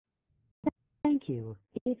Thank you.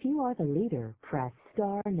 If you are the leader, press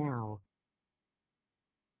star now.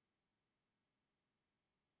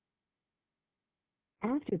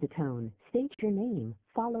 After the tone, state your name,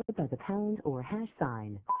 followed by the pound or hash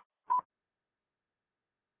sign.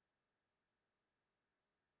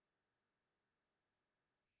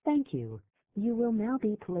 Thank you. You will now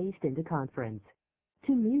be placed into conference.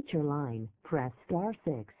 To mute your line, press star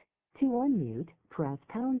 6. To unmute, press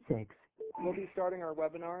pound 6. We'll be starting our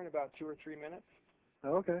webinar in about 2 or 3 minutes.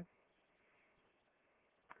 Okay.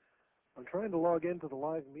 I'm trying to log into the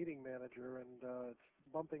live meeting manager, and it's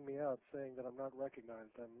bumping me out saying that I'm not recognized.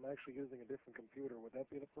 I'm actually using a different computer. Would that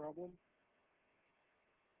be the problem?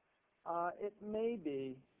 It may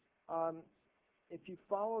be. If you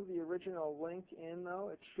follow the original link in, though,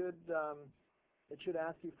 it should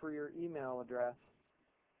ask you for your email address.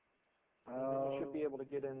 You should be able to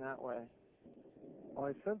get in that way. Well,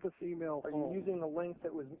 I sent this email Are home. you using the link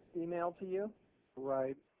that was emailed to you?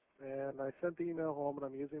 Right. And I sent the email home, and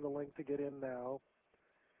I'm using the link to get in now.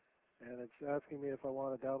 And it's asking me if I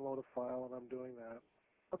want to download a file, and I'm doing that.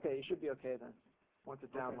 Okay, you should be okay then, once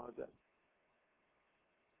it downloads it.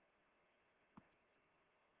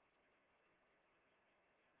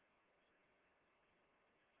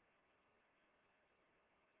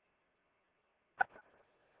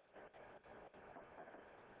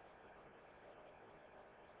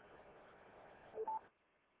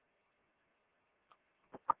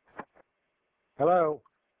 Hello.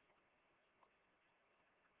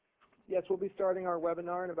 Yes, we'll be starting our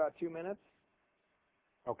webinar in about 2 minutes.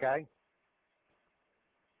 Okay.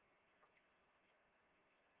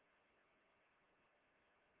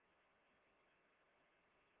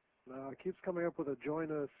 It keeps coming up with a join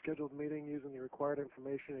a scheduled meeting using the required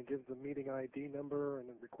information. It gives the meeting ID number and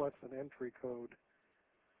it requests an entry code.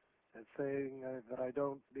 It's saying that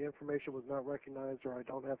the information was not recognized or I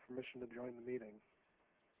don't have permission to join the meeting.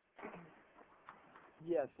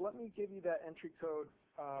 Yes, let me give you that entry code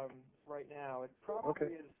right now. It probably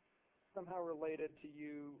is somehow related to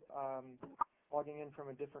you logging in from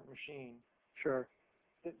a different machine. Sure.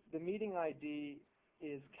 The meeting ID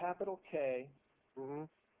is capital K,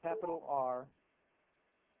 capital R,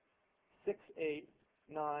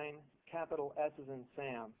 689, capital S as in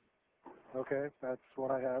Sam. Okay, that's what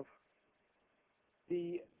I have.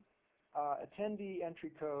 The attendee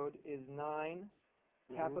entry code is 9,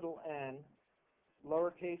 capital N,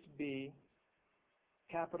 lowercase b,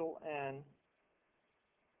 capital N,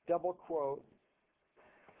 double quote,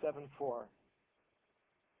 74.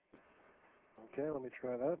 Okay, let me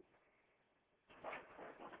try that.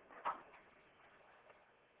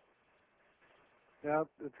 Yeah,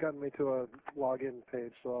 it's gotten me to a login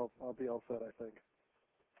page, so I'll be all set, I think.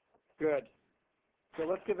 Good. So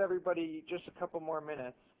let's give everybody just a couple more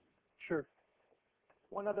minutes. Sure.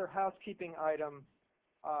 One other housekeeping item.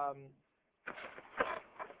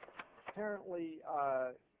 Apparently,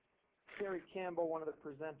 Terry Campbell, one of the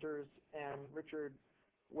presenters, and Richard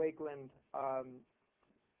Wakeland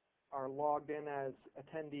are logged in as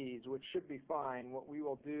attendees, which should be fine. What we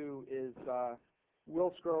will do is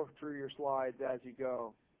we'll scroll through your slides as you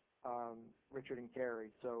go, Richard and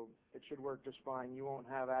Carrie, so it should work just fine. You won't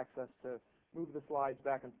have access to move the slides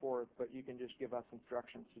back and forth, but you can just give us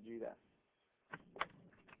instructions to do that.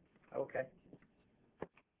 Okay.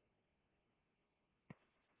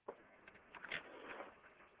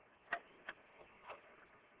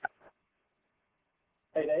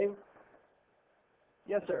 Hey, Dave?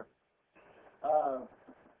 Yes, sir.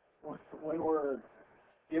 When we're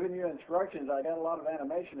giving you instructions, I got a lot of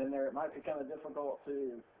animation in there. It might be kind of difficult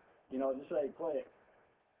to, just say click.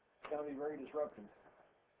 It's going to be very disruptive.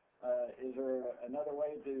 Is there another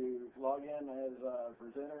way to log in as a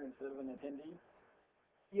presenter instead of an attendee?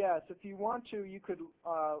 Yes, if you want to, you could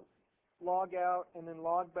log out and then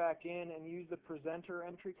log back in and use the presenter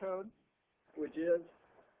entry code. Which is?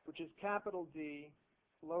 Which is capital D,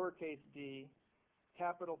 lowercase d,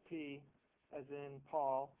 capital P, as in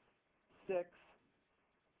Paul, 6,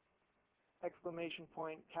 exclamation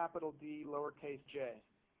point, capital D, lowercase j.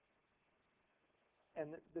 And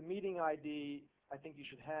the meeting ID, I think you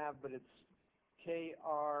should have, but it's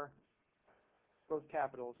KR, both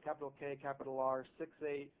capitals, capital K, capital R,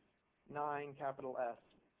 689, capital S.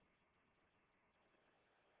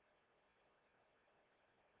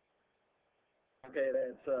 Okay,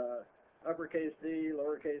 that's uppercase D,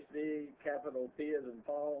 lowercase d, capital P as in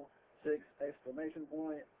Paul, 6, exclamation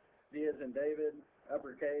point, D as in David,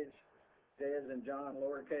 uppercase, J as in John,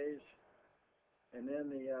 lowercase, and then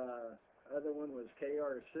the other one was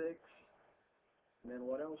KR6, and then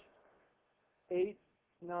what else?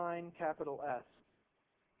 89, capital S.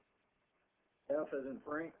 F as in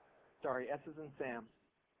Frank? Sorry, S is in Sam.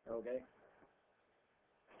 Okay.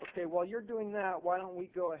 Okay, while you're doing that, why don't we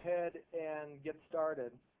go ahead and get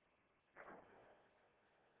started?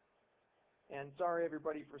 And sorry,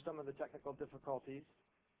 everybody, for some of the technical difficulties.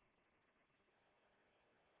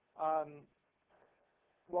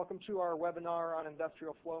 Welcome to our webinar on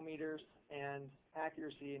industrial flow meters and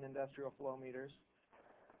accuracy in industrial flow meters.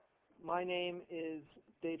 My name is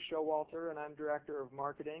Dave Showalter, and I'm Director of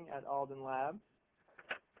Marketing at Alden Lab.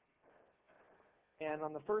 And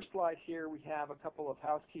on the first slide here, we have a couple of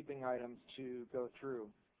housekeeping items to go through.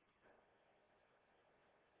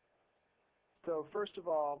 So first of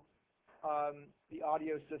all, the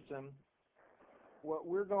audio system. What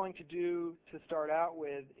we're going to do to start out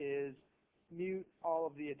with is mute all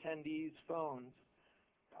of the attendees' phones.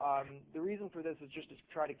 The reason for this is just to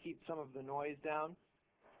try to keep some of the noise down.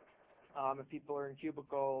 If people are in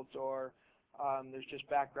cubicles or there's just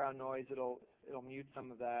background noise, it'll mute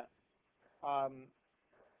some of that.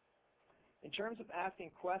 In terms of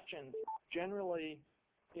asking questions, generally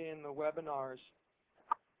in the webinars,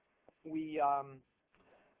 we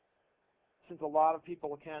since a lot of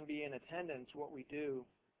people can be in attendance, what we do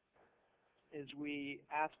is we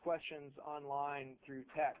ask questions online through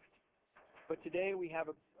text. But today we have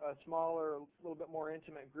a smaller, a little bit more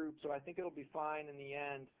intimate group, so I think it'll be fine in the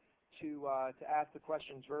end to ask the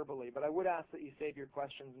questions verbally. But I would ask that you save your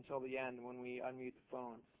questions until the end when we unmute the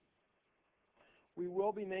phones. We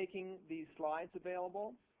will be making these slides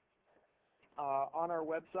available on our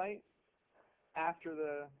website after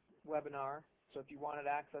the webinar. So if you wanted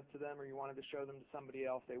access to them or you wanted to show them to somebody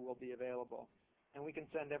else, they will be available. And we can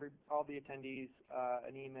send all the attendees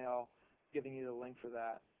an email giving you the link for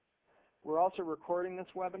that. We're also recording this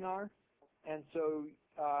webinar, and so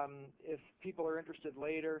if people are interested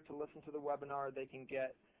later to listen to the webinar, they can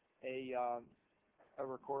get a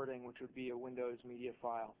recording, which would be a Windows media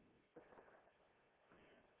file.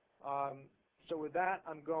 So with that,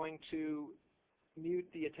 I'm going to mute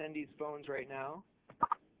the attendees' phones right now.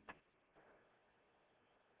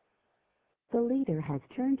 The leader has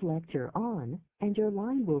turned lecture on, and your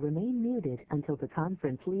line will remain muted until the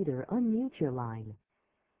conference leader unmutes your line.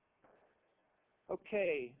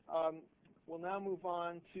 Okay, we'll now move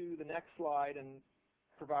on to the next slide and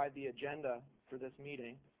provide the agenda for this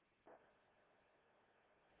meeting.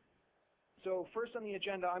 So first on the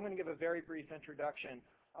agenda, I'm going to give a very brief introduction.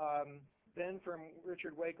 Then from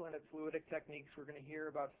Richard Wakeland at Fluidic Techniques, we're going to hear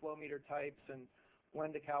about flow meter types and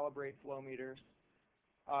when to calibrate flow meters.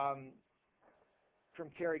 From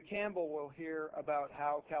Kerry Campbell, we'll hear about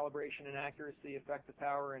how calibration and accuracy affect the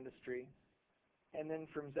power industry. And then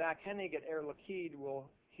from Zach Hennig at Air Liquide, we'll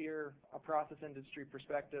hear a process industry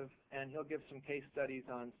perspective, and he'll give some case studies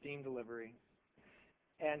on steam delivery.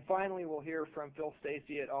 And finally, we'll hear from Phil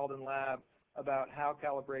Stacey at Alden Lab about how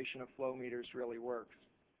calibration of flow meters really works.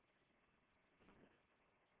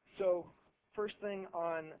 So first thing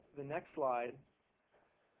on the next slide,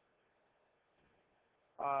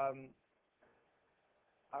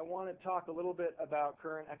 I want to talk a little bit about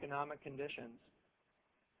current economic conditions.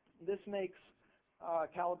 This makes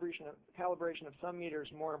calibration of some meters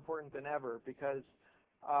more important than ever because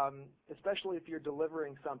especially if you're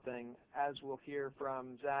delivering something, as we'll hear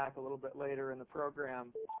from Zach a little bit later in the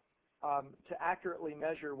program, to accurately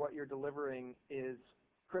measure what you're delivering is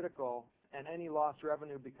critical, and any lost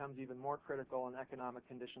revenue becomes even more critical in economic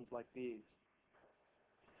conditions like these.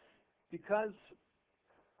 Because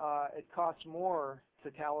it costs more to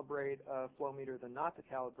calibrate a flow meter than not to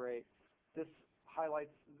calibrate, this highlights,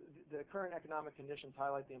 the current economic conditions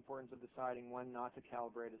highlight the importance of deciding when not to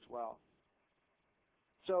calibrate as well.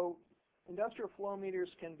 So industrial flow meters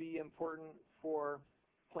can be important for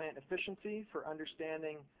plant efficiency, for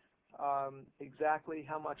understanding exactly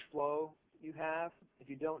how much flow you have. If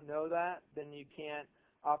you don't know that, then you can't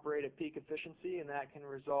operate at peak efficiency, and that can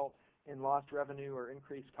result in lost revenue or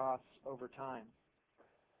increased costs over time.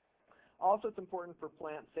 Also, it's important for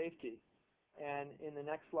plant safety. And in the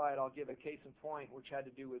next slide, I'll give a case in point, which had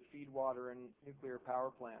to do with feed water and nuclear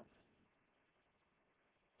power plants.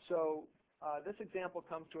 So this example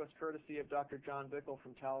comes to us courtesy of Dr. John Bickel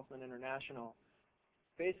from Talisman International.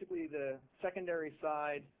 Basically, the secondary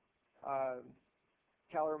side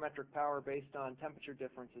calorimetric power based on temperature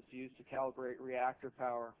difference is used to calibrate reactor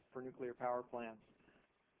power for nuclear power plants.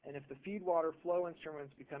 And if the feed water flow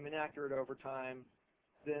instruments become inaccurate over time,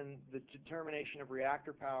 then the determination of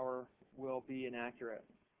reactor power will be inaccurate.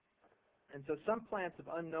 And so some plants have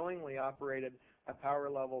unknowingly operated at power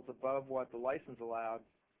levels above what the license allowed.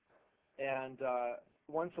 And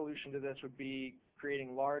one solution to this would be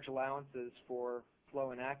creating large allowances for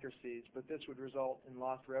flow inaccuracies, but this would result in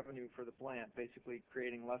lost revenue for the plant, basically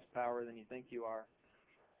creating less power than you think you are.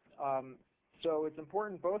 So it's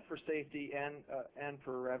important both for safety and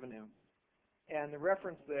for revenue. And the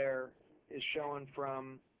reference there is shown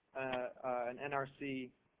from an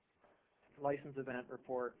NRC license event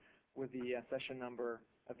report with the session number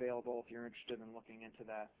available if you're interested in looking into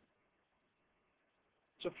that.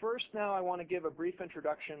 So first now I want to give a brief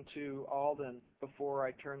introduction to Alden before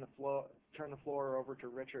I turn the floor over to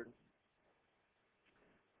Richard.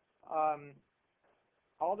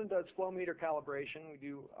 Alden does flow meter calibration. We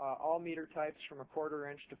do all meter types from a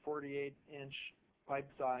 1/4 inch to 48-inch pipe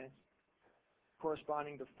size,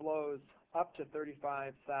 corresponding to flows up to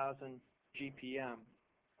 35,000 GPM.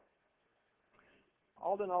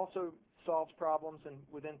 Alden also solves problems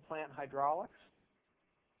within plant hydraulics,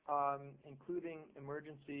 including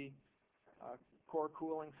emergency core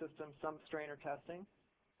cooling systems, sump strainer testing,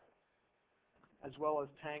 as well as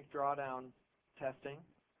tank drawdown testing,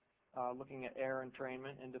 looking at air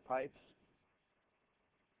entrainment into pipes.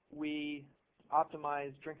 We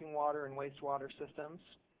optimize drinking water and wastewater systems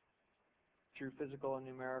through physical and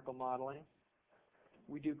numerical modeling.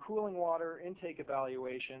 We do cooling water intake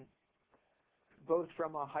evaluation, both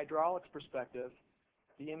from a hydraulics perspective.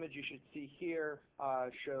 The image you should see here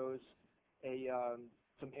shows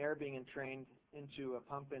some air being entrained into a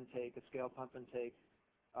pump intake, a scale pump intake,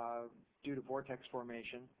 due to vortex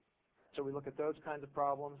formation. So we look at those kinds of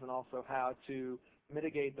problems and also how to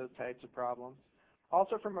mitigate those types of problems.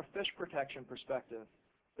 Also from a fish protection perspective,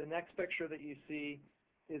 the next picture that you see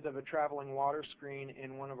is of a traveling water screen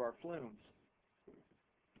in one of our flumes.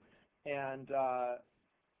 And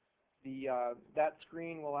that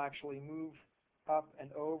screen will actually move up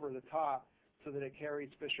and over the top so that it carries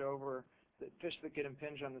fish over. The fish that get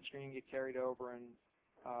impinged on the screen get carried over and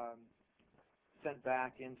sent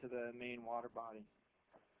back into the main water body.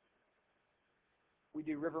 We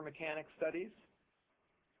do river mechanics studies,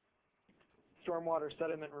 stormwater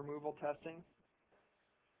sediment removal testing,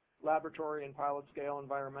 laboratory and pilot scale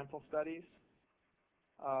environmental studies.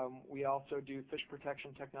 We also do fish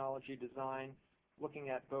protection technology design, looking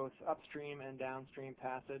at both upstream and downstream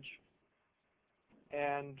passage.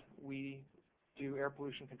 And we do air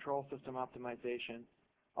pollution control system optimization,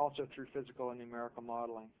 also through physical and numerical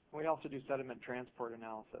modeling. We also do sediment transport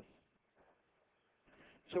analysis.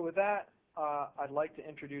 So with that, I'd like to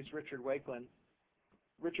introduce Richard Wakeland.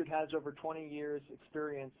 Richard has over 20 years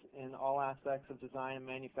experience in all aspects of design and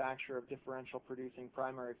manufacture of differential producing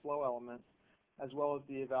primary flow elements, as well as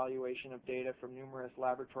the evaluation of data from numerous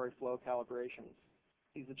laboratory flow calibrations.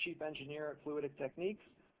 He's the chief engineer at Fluidic Techniques,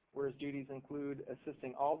 where his duties include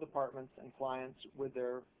assisting all departments and clients with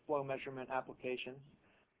their flow measurement applications.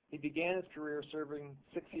 He began his career serving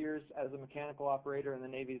 6 years as a mechanical operator in the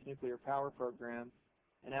Navy's nuclear power program,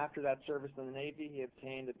 and after that service in the Navy, he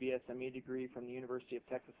obtained a BSME degree from the University of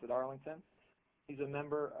Texas at Arlington. He's a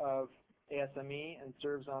member of ASME and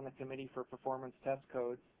serves on the Committee for Performance Test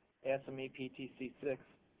Codes, ASME PTC6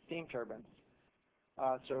 steam turbines.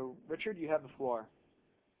 So, Richard, you have the floor.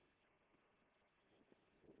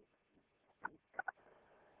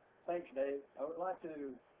 Thanks, Dave. I would like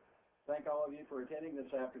to thank all of you for attending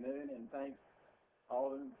this afternoon, and thank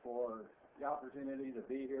Alden for the opportunity to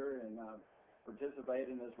be here and participate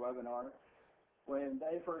in this webinar. When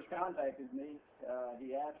Dave first contacted me,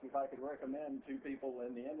 he asked if I could recommend 2 people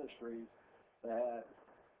in the industry that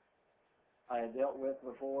I had dealt with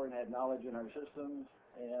before and had knowledge in our systems,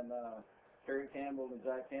 and Terry Campbell and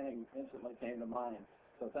Zach Henning instantly came to mind.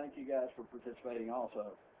 So thank you guys for participating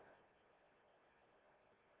also.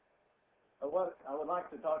 What I would like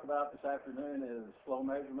to talk about this afternoon is flow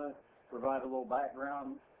measurement, provide a little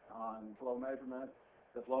background on flow measurement,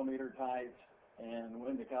 the flow meter types, and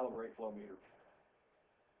when to calibrate flow meters.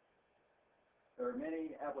 There are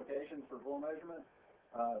many applications for flow measurement: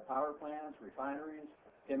 power plants, refineries,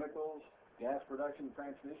 chemicals, gas production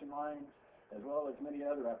transmission lines, as well as many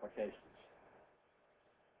other applications.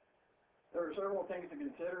 There are several things to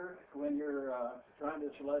consider when you're trying to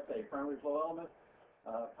select a primary flow element: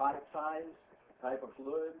 pipe size, type of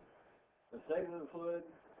fluid, the state of the fluid,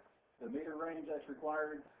 the meter range that's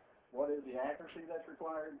required, what is the accuracy that's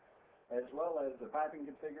required, as well as the piping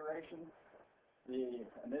configuration, the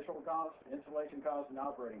initial cost, installation cost, and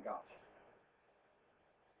operating costs.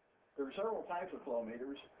 There are several types of flow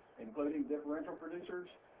meters, including differential producers,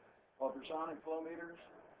 ultrasonic flow meters,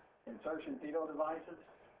 insertion pitot devices,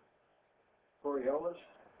 Coriolis,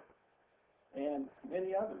 and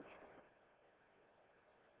many others.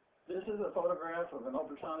 This is a photograph of an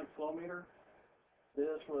ultrasonic flow meter.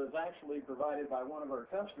 This was actually provided by one of our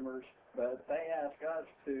customers, but they asked us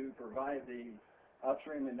to provide the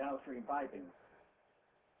upstream and downstream piping.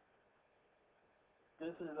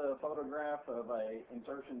 This is a photograph of a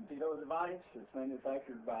insertion Tito device. It's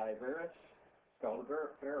manufactured by Veris. It's called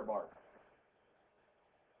a Veribar.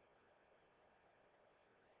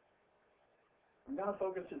 I'm going to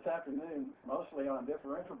focus this afternoon mostly on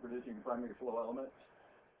differential producing primary flow elements.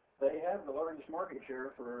 They have the largest market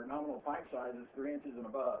share for nominal pipe sizes 3 inches and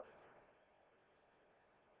above.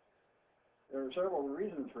 There are several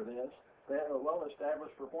reasons for this. They have a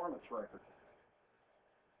well-established performance record.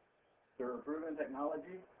 They're a proven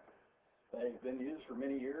technology. They've been used for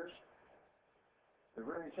many years. They're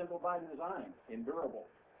very simple by design and durable.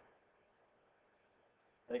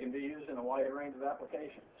 They can be used in a wide range of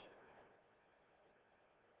applications.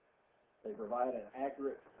 They provide an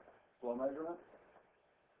accurate flow measurement.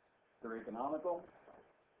 They're economical.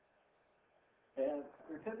 And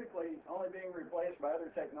they're typically only being replaced by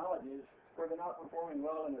other technologies where they're not performing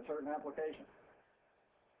well in a certain application.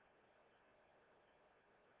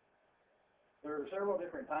 There are several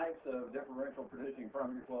different types of differential producing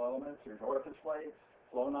primary flow elements. There's orifice plates,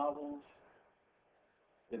 flow nozzles,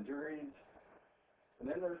 Venturis, and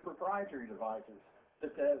then there's proprietary devices,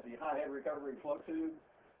 such as the high head recovery flow tube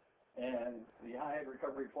and the high head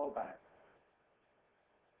recovery flow pack.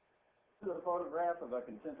 This is a photograph of a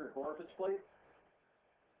concentric orifice plate.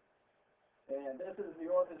 And this is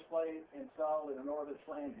the orifice plate installed in an orifice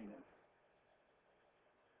flange unit.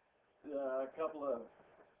 A couple of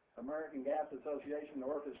American Gas Association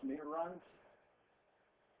orifice meter runs.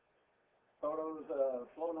 Photos of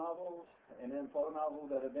flow nozzles, and then flow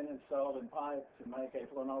nozzles that have been installed in pipe to make a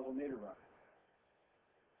flow nozzle meter run.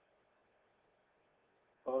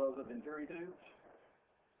 Photos of Venturi tubes.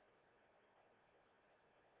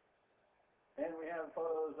 And we have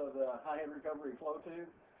photos of the high head recovery flow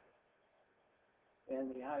tube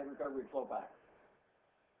and the high head recovery flow pack.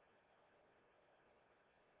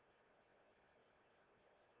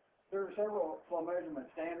 There are several flow measurement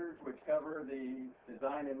standards which cover the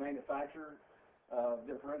design and manufacture of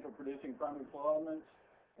differential producing primary flow elements,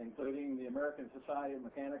 including the American Society of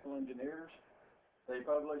Mechanical Engineers. They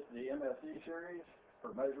publish the MSC series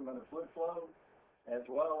for measurement of fluid flow, as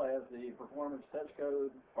well as the Performance Test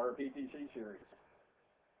Code, or PTC series.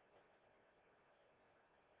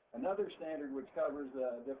 Another standard which covers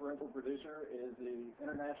the differential producer is the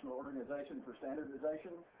International Organization for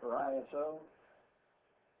Standardization, or ISO.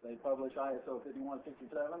 They publish ISO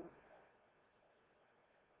 5167.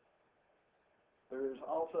 There's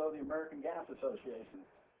also the American Gas Association.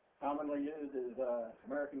 Commonly used is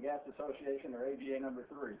American Gas Association, or AGA number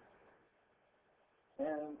 3.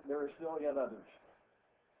 And there are still yet others.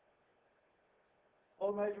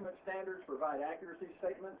 Flow measurement standards provide accuracy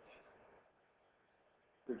statements.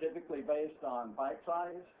 They're typically based on pipe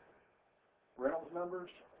size, Reynolds numbers,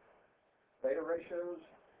 beta ratios,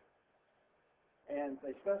 and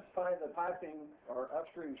they specify the piping or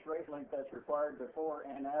upstream straight length that's required before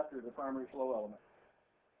and after the primary flow element.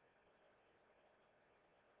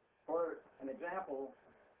 For an example,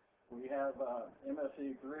 we have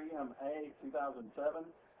MSC 3MA 2007.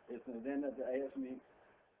 It's an addendum to ASME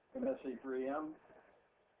MSC 3M.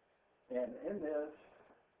 And in this,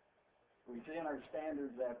 we see in our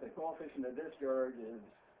standards that the coefficient of discharge is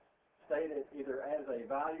stated either as a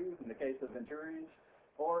value in the case of Venturis,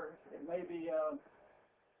 or it may be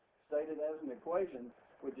stated as an equation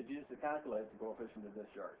which is used to calculate the coefficient of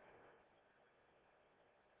discharge.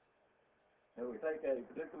 If we take a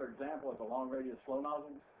particular example of a long radius flow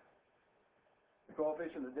nozzle, the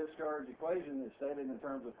coefficient of discharge equation is stated in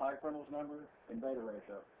terms of pipe Reynolds number and beta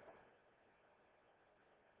ratio.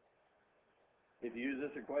 If you use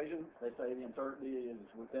this equation, they say the uncertainty is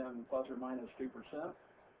within plus or minus 2%.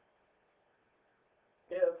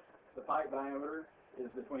 If the pipe diameter is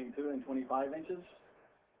between 2 and 25 inches,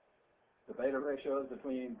 the beta ratio is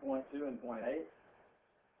between 0.2 and 0.8,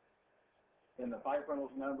 and the pipe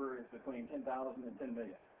Reynolds number is between 10,000 and 10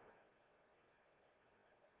 million.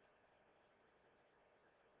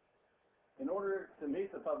 In order to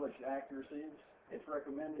meet the published accuracies, it's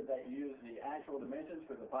recommended that you use the actual dimensions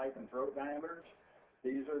for the pipe and throat diameters.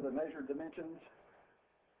 These are the measured dimensions.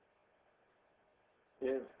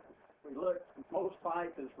 If we look, most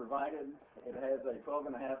pipe is provided, it has a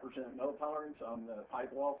 12.5% no tolerance on the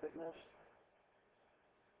pipe wall thickness,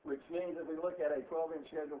 which means if we look at a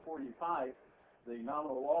 12-inch Schedule 40 pipe, the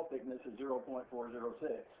nominal wall thickness is 0.406.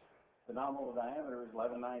 The nominal diameter is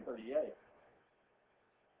 11,938.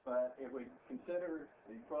 But if we consider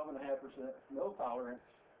the 12.5% no tolerance,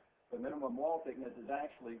 the minimum wall thickness is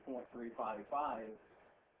actually 0.355,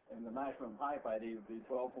 and the maximum pipe ID would be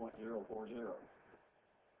 12.040.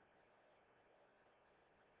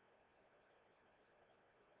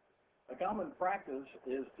 A common practice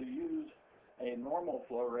is to use a normal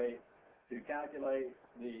flow rate to calculate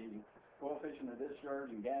the coefficient of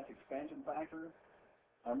discharge and gas expansion factor.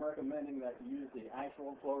 I'm recommending that you use the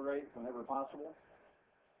actual flow rate whenever possible.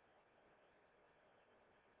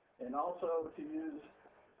 And also to use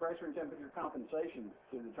pressure and temperature compensation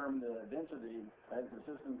to determine the density as the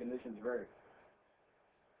system conditions vary.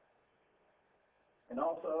 And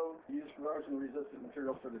also use corrosion-resistant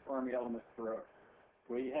materials for the Fermi element corrosion.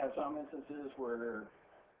 We have some instances where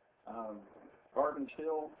carbon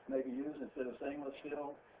steel may be used instead of stainless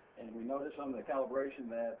steel, and we notice on the calibration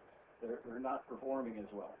that they're not performing as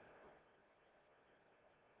well.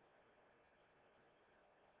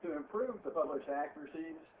 To improve the published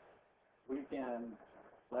accuracies, we can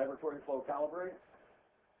laboratory flow calibrate,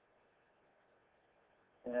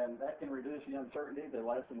 and that can reduce the uncertainty to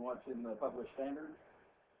less than what's in the published standard.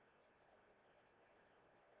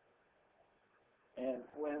 And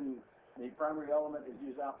when the primary element is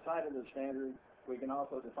used outside of the standard, we can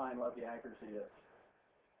also define what the accuracy is.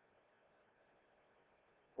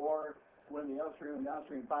 Or when the upstream and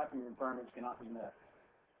downstream piping requirements cannot be met.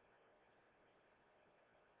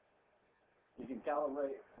 You can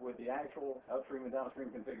calibrate with the actual upstream and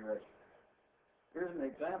downstream configuration. Here's an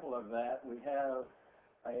example of that. We have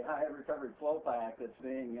a high recovery flow pack that's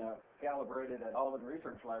being calibrated at Alden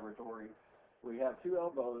Research Laboratory. We have two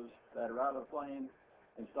elbows that are out of plane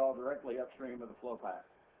installed directly upstream of the flow pack.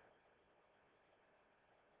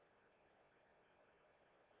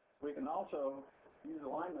 We can also use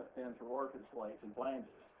alignment pins for orifice plates and flanges.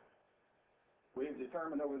 We've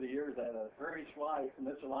determined over the years that a very slight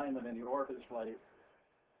misalignment in the orifice plate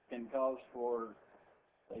can cause for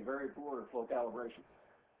a very poor flow calibration.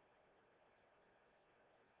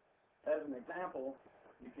 As an example,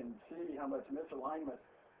 you can see how much misalignment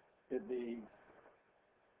could be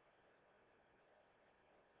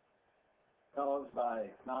caused by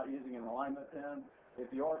not using an alignment pin if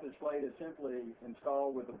the orifice plate is simply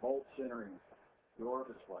installed with a bolt centering the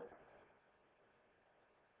orifice plate.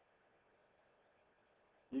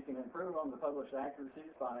 You can improve on the published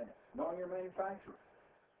accuracies by knowing your manufacturer.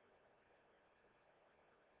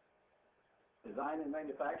 Design and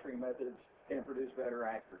manufacturing methods can produce better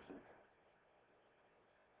accuracy.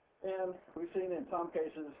 And we've seen in some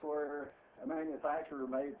cases where a manufacturer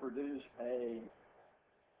may produce a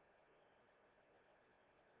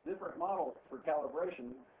different model for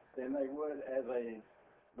calibration than they would as a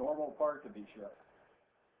normal part to be shipped.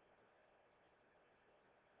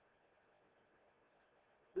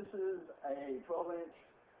 This is a 12-inch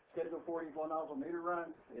Schedule 40 flow nozzle meter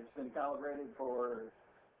run. It's been calibrated for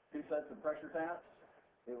 2 sets of pressure taps.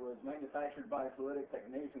 It was manufactured by Fluidic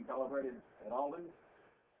Techniques and calibrated at Alden.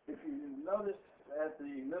 If you notice at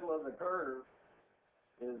the middle of the curve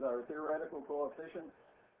is our theoretical coefficient,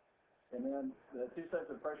 and then the 2 sets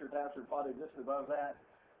of pressure taps are plotted just above that.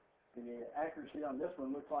 The accuracy on this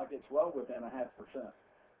one looks like it's well within 0.5%.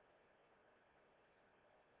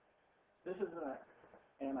 This is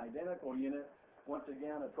an identical unit. Once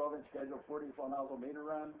again, a 12-inch Schedule 40 flow nozzle meter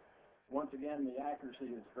run. Once again, the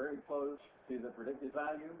accuracy is very close to the predicted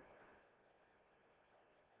value.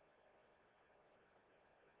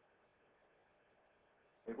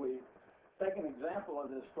 If we take an example of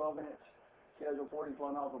this 12-inch Schedule 40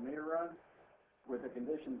 flow nozzle meter run with the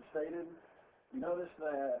conditions stated, you notice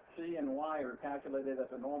that C and Y are calculated at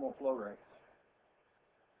the normal flow rates.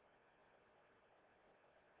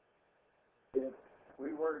 If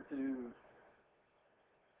we were to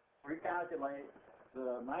recalculate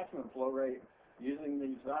the maximum flow rate using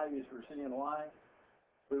these values for C and Y,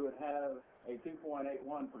 we would have a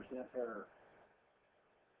 2.81% error.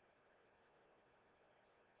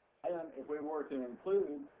 And if we were to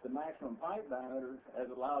include the maximum pipe diameter as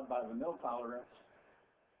allowed by the mill tolerance,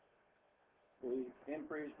 we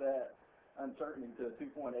increase that uncertainty to a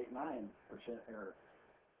 2.89% error.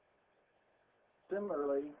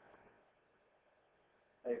 Similarly,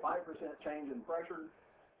 a 5% change in pressure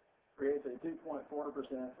creates a 2.4%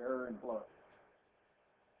 error in flow.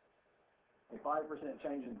 A 5%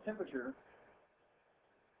 change in temperature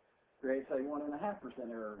creates a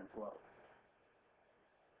 1.5% error in flow.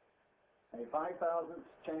 A 5,000th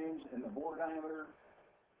change in the bore diameter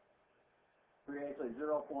creates a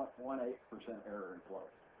 0.18% error in flow.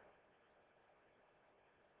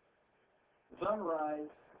 To summarize,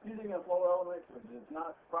 using a flow element which is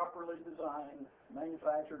not properly designed,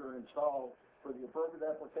 manufactured, or installed for the appropriate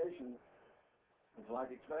application is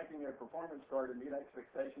like expecting a performance car to meet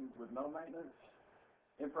expectations with no maintenance,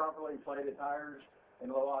 improperly inflated tires, and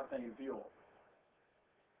low-octane fuel.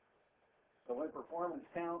 So when performance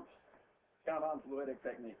counts, count on Fluidic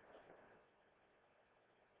Techniques.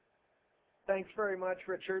 Thanks very much,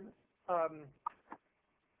 Richard.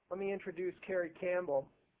 Let me introduce Kerry Campbell.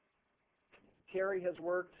 Kerry has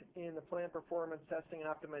worked in the plant performance testing and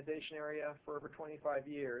optimization area for over 25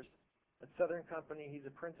 years. At Southern Company, he's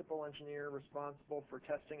a principal engineer responsible for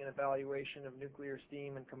testing and evaluation of nuclear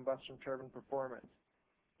steam and combustion turbine performance.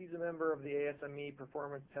 He's a member of the ASME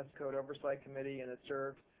Performance Test Code Oversight Committee and has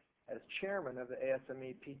served as chairman of the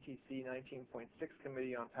ASME PTC 19.6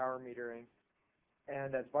 Committee on Power Metering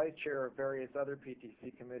and as vice chair of various other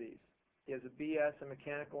PTC committees. He has a BS in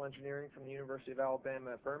mechanical engineering from the University of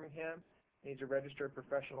Alabama at Birmingham, and he's a registered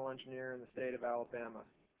professional engineer in the state of Alabama.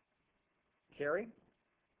 Kerry?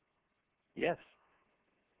 Yes.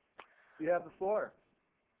 You have the floor.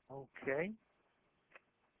 Okay.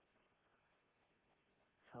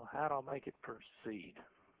 So how do I make it proceed?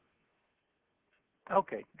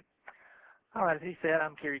 Okay. All right, as he said,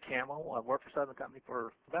 I'm Kerry Campbell. I've worked for Southern Company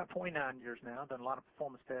for about 29 years now, done a lot of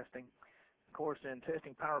performance testing. Of course, in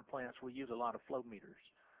testing power plants, we use a lot of flow meters.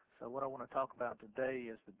 So what I want to talk about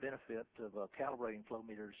today is the benefit of calibrating flow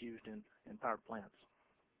meters used in power plants.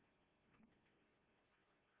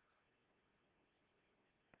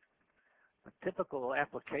 The typical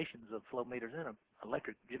applications of flow meters in an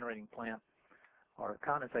electric generating plant are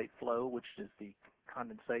condensate flow, which is the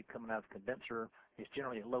condensate coming out of the condenser. It's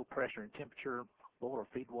generally at low pressure and temperature. Boiler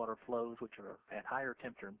feed water flows, which are at higher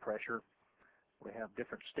temperature and pressure. We have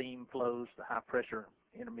different steam flows, the high pressure,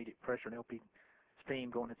 intermediate pressure, and LP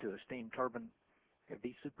steam going into a steam turbine. We have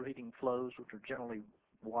these superheating flows, which are generally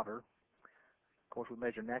water. Of course, we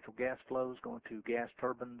measure natural gas flows going to gas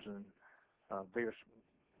turbines and various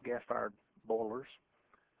gas-fired boilers.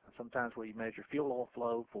 Sometimes we measure fuel oil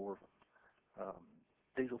flow for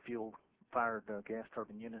diesel fuel-fired gas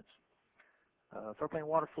turbine units. Propane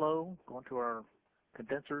water flow going to our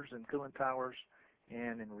condensers and cooling towers,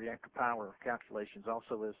 and in reactor power calculations.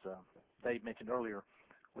 Also, as Dave mentioned earlier,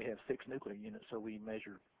 we have 6 nuclear units, so we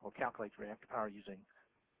measure or calculate reactor power using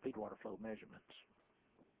feed water flow measurements.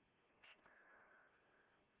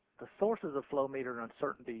 The sources of flow meter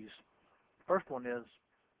uncertainties. First one is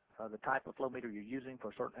the type of flow meter you're using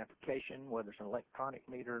for a certain application, whether it's an electronic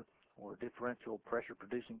meter or a differential pressure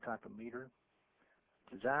producing type of meter.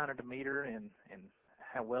 Design of the meter and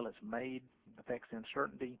how well it's made affects the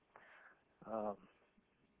uncertainty.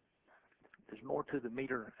 There's more to the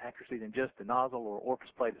meter accuracy than just the nozzle or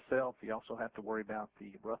orifice plate itself. You also have to worry about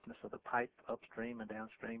the roughness of the pipe upstream and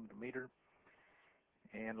downstream of the meter.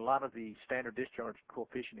 And a lot of the standard discharge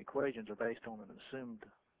coefficient equations are based on an assumed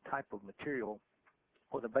type of material,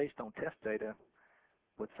 or they're based on test data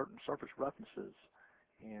with certain surface roughnesses.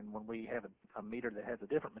 And when we have a meter that has a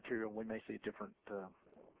different material, we may see a different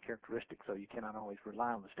characteristic, so you cannot always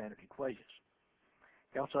rely on the standard equations.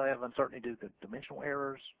 You also have uncertainty due to dimensional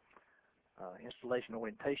errors, installation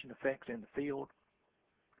orientation effects in the field,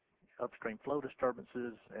 upstream flow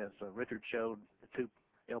disturbances, as Richard showed, the 2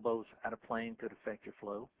 elbows out of plane could affect your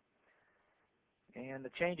flow. And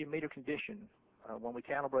the change in meter condition. When we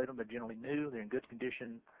calibrate them, they're generally new, they're in good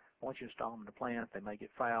condition. Once you install them in the plant, they may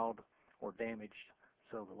get fouled or damaged,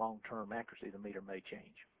 so the long-term accuracy of the meter may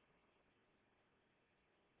change.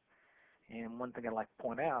 And one thing I'd like to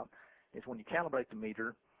point out is when you calibrate the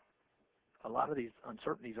meter, a lot of these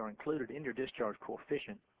uncertainties are included in your discharge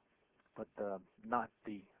coefficient, but not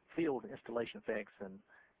the field installation effects and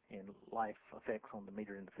life effects on the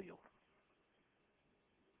meter in the field.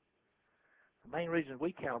 The main reason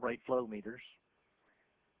we calibrate flow meters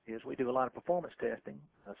is we do a lot of performance testing,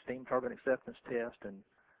 steam turbine acceptance test, and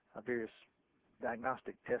various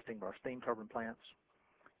diagnostic testing of our steam turbine plants.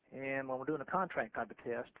 And when we're doing a contract type of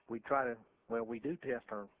test, we do test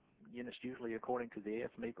our units usually according to the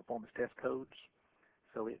ASME performance test codes,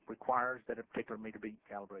 so it requires that a particular meter be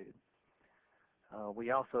calibrated.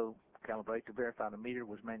 We also calibrate to verify the meter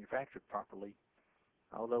was manufactured properly.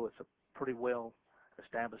 Although it's a pretty well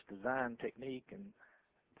established design technique and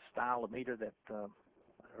style of meter that are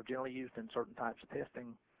generally used in certain types of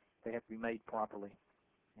testing, they have to be made properly.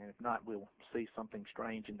 And if not, we'll see something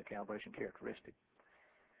strange in the calibration characteristic.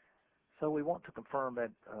 So we want to confirm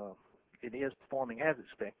that it is performing as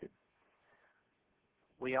expected.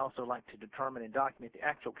 We also like to determine and document the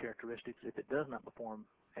actual characteristics if it does not perform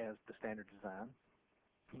as the standard design.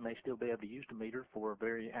 You may still be able to use the meter for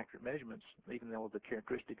very accurate measurements, even though the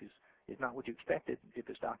characteristic is not what you expected. If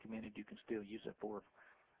it's documented, you can still use it for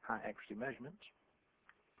high accuracy measurements.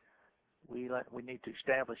 We need to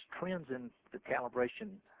establish trends in the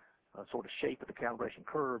calibration sort of shape of the calibration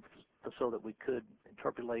curve so that we could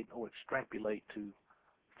interpolate or extrapolate to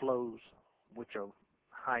flows which are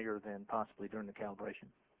higher than possibly during the calibration.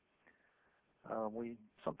 We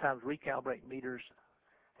sometimes recalibrate meters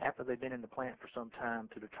after they've been in the plant for some time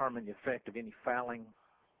to determine the effect of any fouling,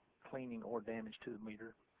 cleaning, or damage to the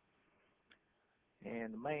meter.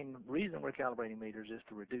 And the main reason we're calibrating meters is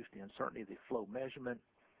to reduce the uncertainty of the flow measurement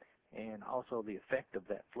and also the effect of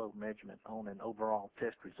that flow measurement on an overall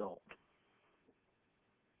test result.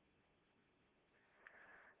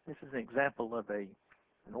 This is an example of an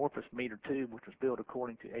orifice meter tube which was built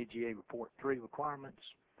according to AGA Report 3 requirements.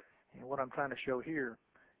 And what I'm trying to show here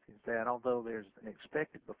is that although there's an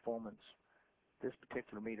expected performance, this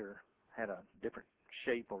particular meter had a different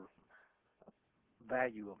shape or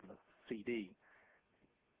value of the CD.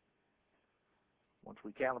 Once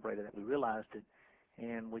we calibrated it, we realized it,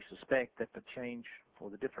 and we suspect that the change or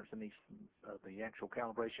the difference in these, the actual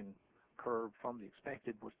calibration curve from the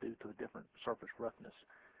expected was due to a different surface roughness.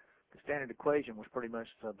 The standard equation was pretty much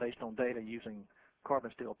based on data using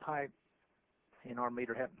carbon steel pipe, and our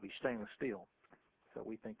meter happened to be stainless steel. So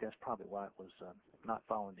we think that's probably why it was not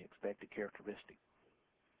following the expected characteristic.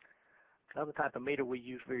 Another type of meter we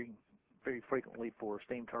use very frequently for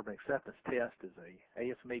steam turbine acceptance test is a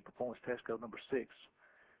ASME performance test code number 6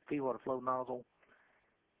 feedwater flow nozzle,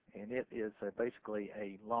 and it is basically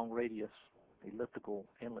a long radius elliptical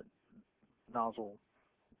inlet nozzle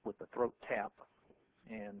with a throat tap,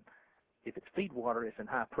 and if it's feed water, it's in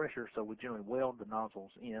high pressure, so we generally weld the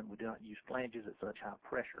nozzles in. We do not use flanges at such high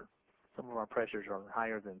pressure. Some of our pressures are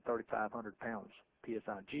higher than 3,500 pounds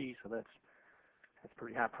PSIG, so that's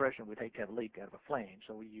pretty high pressure, and we'd hate to have a leak out of a flange,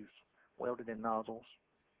 so we use welded in nozzles.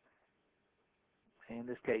 In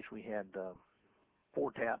this case, we had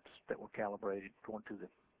 4 taps that were calibrated according to the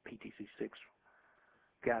PTC6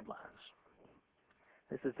 guidelines.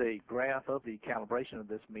 This is a graph of the calibration of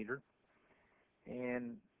this meter,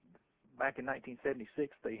 and back in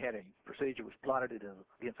 1976, they had a procedure was plotted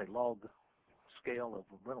against a log scale of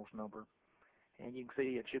Reynolds number, and you can see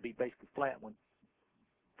it should be basically flat when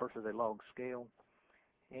versus a log scale.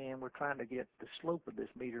 And we're trying to get the slope of this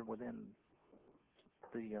meter within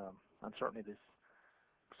the uncertainty of this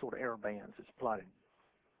sort of error bands that's plotted.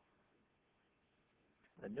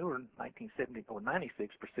 The newer 1970 or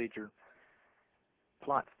 96 procedure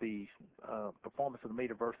plots the performance of the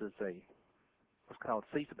meter versus what's called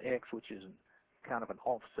C sub x, which is kind of an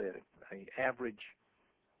offset, an average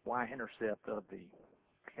y-intercept of the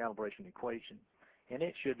calibration equation, and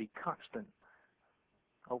it should be constant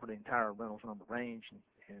over the entire Reynolds number range.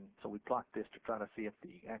 And so we plot this to try to see if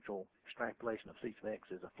the actual extrapolation of C sub x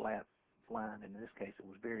is a flat line. And in this case, it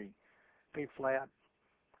was very flat.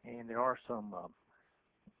 And there are some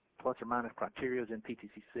plus or minus criteria in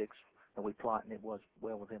PTC6 that we plot, and it was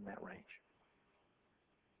well within that range.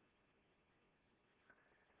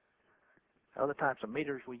 Other types of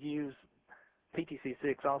meters we use,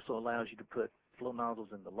 PTC6 also allows you to put flow nozzles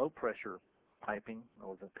in the low pressure piping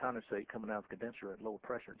or the condensate coming out of the condenser at lower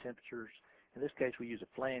pressure and temperatures. In this case, we use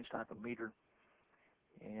a flange type of meter,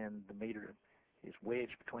 and the meter is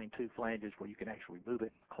wedged between 2 flanges where you can actually remove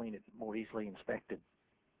it, clean it more easily, inspect it,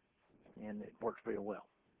 and it works very well.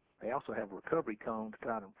 They also have a recovery cone to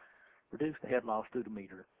try to reduce the head loss through the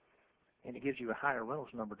meter, and it gives you a higher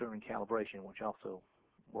Reynolds number during calibration, which also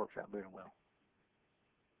works out very well.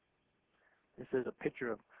 This is a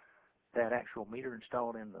picture of that actual meter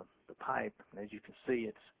installed in the pipe. And as you can see,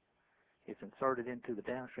 it's inserted into the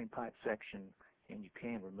downstream pipe section, and you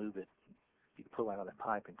can remove it. You can pull out of that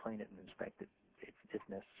pipe and clean it and inspect it if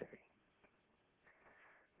necessary.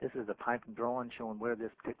 This is a piping drawing showing where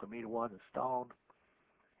this particular meter was installed.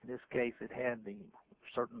 In this case, it had the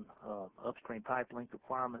certain upstream pipe length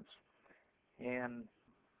requirements, and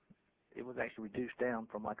it was actually reduced down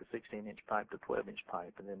from like a 16-inch pipe to a 12-inch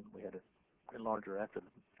pipe, and then we had to enlarge it after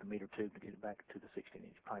the meter tube to get it back to the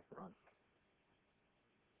 16-inch pipe run.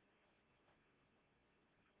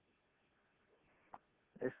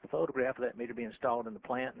 This is the photograph of that meter being installed in the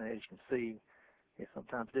plant, and as you can see, it's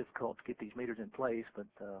sometimes difficult to get these meters in place, but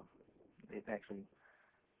it actually,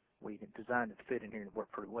 we designed it to fit in here and it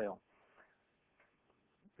worked pretty well.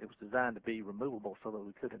 It was designed to be removable so that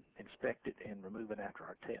we could inspect it and remove it after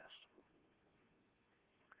our test.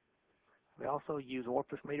 We also use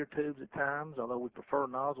orifice meter tubes at times, although we prefer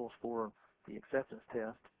nozzles for the acceptance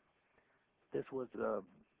test. This was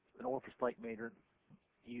an orifice plate meter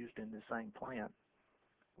used in the same plant,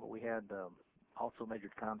 where we had also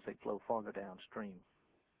measured condensate flow farther downstream.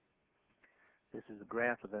 This is a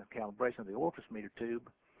graph of the calibration of the orifice meter tube.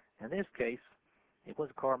 In this case, it was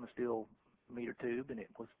a carbon steel meter tube, and it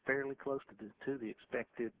was fairly close to the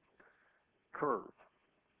expected curve.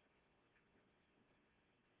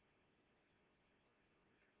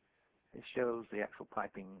 It shows the actual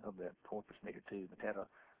piping of that orifice meter tube. It had a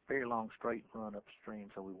very long straight run upstream,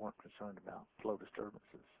 so we weren't concerned about flow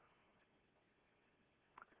disturbances.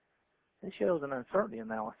 This shows an uncertainty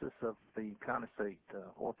analysis of the condensate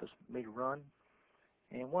orifice meter run.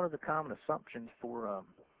 And one of the common assumptions for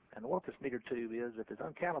an orifice meter tube is if it's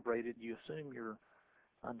uncalibrated, you assume your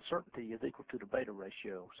uncertainty is equal to the beta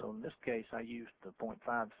ratio. So in this case, I used the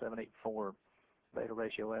 0.5784 beta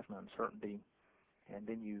ratio as my uncertainty, and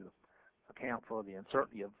then you account for the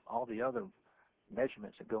uncertainty of all the other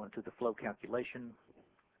measurements that go into the flow calculation,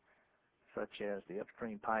 such as the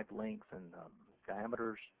upstream pipe length and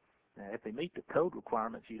diameters. Now, if they meet the code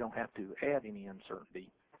requirements, you don't have to add any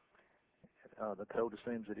uncertainty. The code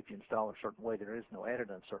assumes that if you install a certain way, there is no added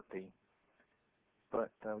uncertainty.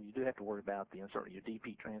 But you do have to worry about the uncertainty of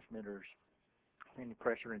DP transmitters, any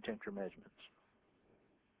pressure and temperature measurements.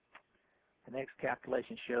 The next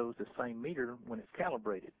calculation shows the same meter when it's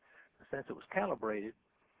calibrated. Since it was calibrated,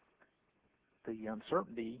 the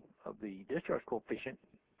uncertainty of the discharge coefficient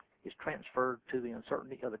is transferred to the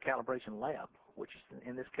uncertainty of the calibration lab, which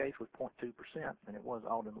in this case was 0.2%, and it was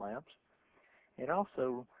Alden Labs. It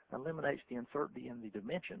also eliminates the uncertainty in the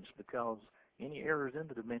dimensions because any errors in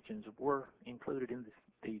the dimensions were included in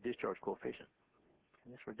the discharge coefficient.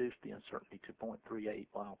 And this reduced the uncertainty to 0.38,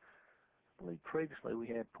 while I believe previously we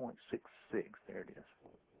had 0.66. There it is.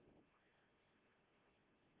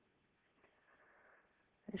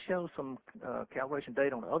 It shows some calibration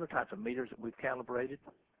data on other types of meters that we've calibrated.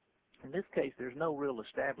 In this case, there's no real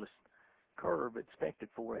established curve expected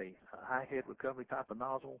for a high head recovery type of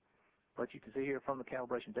nozzle, but you can see here from the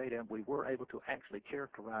calibration data, we were able to actually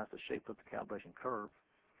characterize the shape of the calibration curve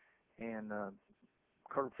and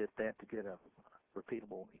curve fit that to get a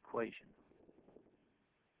repeatable equation.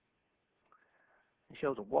 It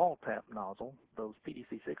shows a wall tap nozzle. Those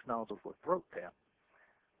PDC-6 nozzles were throat tap.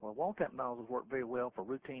 Well, wall tap nozzles work very well for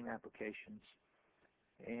routine applications,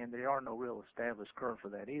 and there are no real established curve for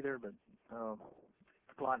that either, but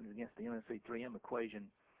plotting against the MNC3M equation,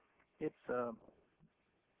 it's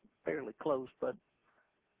fairly close, but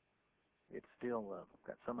it's still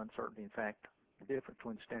got some uncertainty. In fact, the difference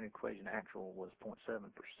between the standard equation and actual was 0.7%.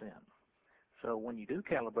 So when you do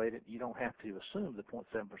calibrate it, you don't have to assume the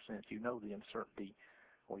 0.7%. You know the uncertainty,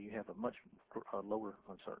 or you have a much lower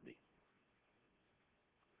uncertainty.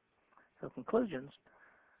 So conclusions,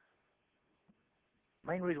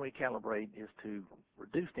 main reason we calibrate is to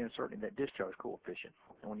reduce the uncertainty in that discharge coefficient.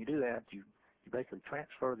 And when you do that, you basically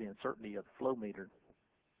transfer the uncertainty of the flow meter,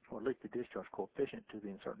 or at least the discharge coefficient, to the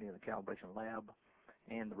uncertainty of the calibration lab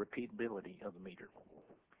and the repeatability of the meter.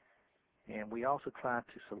 And we also try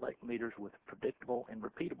to select meters with predictable and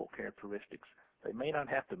repeatable characteristics. They may not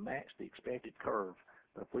have to match the expected curve,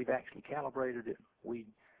 but if we've actually calibrated it, we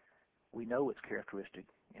know its characteristic,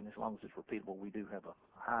 and as long as it's repeatable, we do have a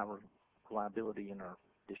high reliability in our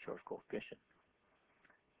discharge coefficient.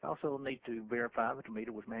 We also need to verify that the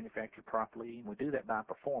meter was manufactured properly, and we do that by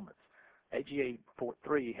performance. AGA Report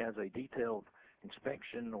 3 has a detailed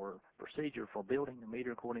inspection or procedure for building the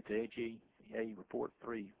meter according to AGA Report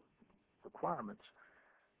 3 requirements,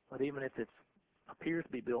 but even if it appears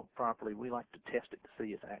to be built properly, we like to test it to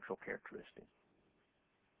see its actual characteristics.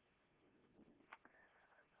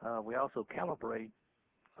 We also calibrate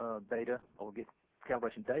data, or get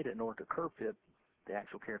calibration data, in order to curve fit the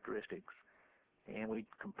actual characteristics, and we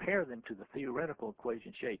compare them to the theoretical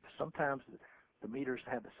equation shape. Sometimes the meters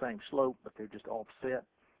have the same slope, but they're just offset,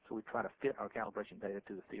 so we try to fit our calibration data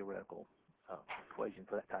to the theoretical equation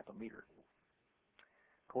for that type of meter.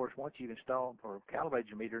 Of course, once you've installed or calibrated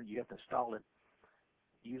your meter, you have to install it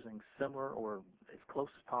using similar or as close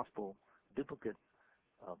as possible duplicate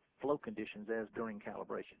flow conditions as during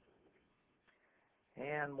calibration.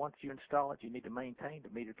 And once you install it, you need to maintain the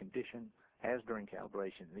meter condition as during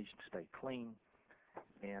calibration. It needs to stay clean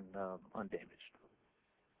and undamaged.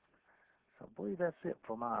 So I believe that's it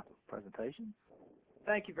for my presentation.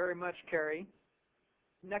 Thank you very much, Kerry.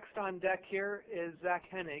 Next on deck here is Zach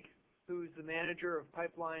Hennig, who's the manager of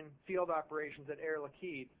pipeline field operations at Air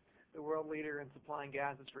Liquide, the world leader in supplying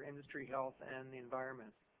gases for industry, health, and the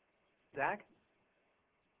environment. Zach?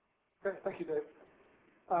 Okay, thank you, Dave.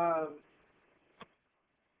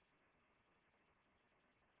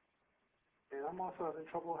 And I'm also having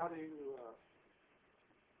trouble. How do you...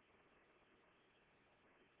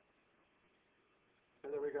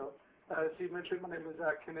 there we go. As he mentioned, my name is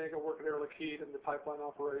Zach Hennig. I work at Air Liquide in the pipeline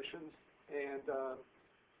operations. And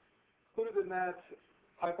included in that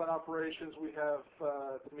pipeline operations, we have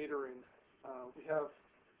the metering. We have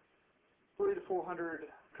 300 to 400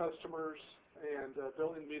 customers and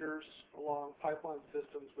building meters along pipeline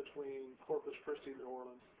systems between Corpus Christi and New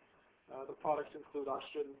Orleans. The products include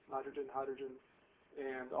oxygen, nitrogen, hydrogen,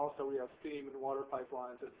 and also we have steam and water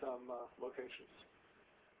pipelines at some locations.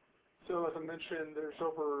 So as I mentioned, there's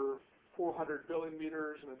over 400 billion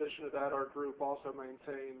meters. In addition to that, our group also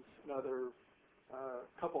maintains another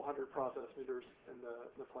couple hundred process meters in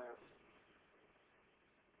the plants.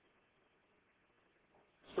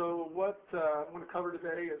 So what I'm going to cover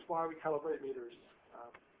today is why we calibrate meters,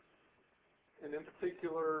 and in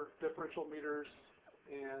particular differential meters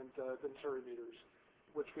and Venturi meters,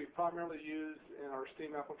 which we primarily use in our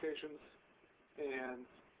steam applications. And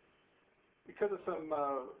because of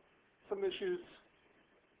some issues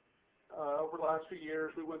over the last few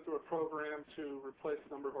years, we went through a program to replace a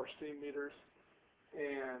number of our steam meters,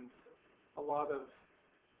 and a lot of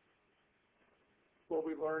what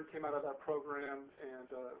we learned came out of that program, and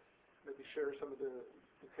maybe share some of the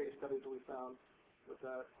case studies that we found with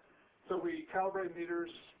that. So we calibrate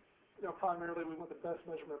meters, primarily we want the best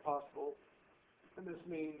measurement possible, and this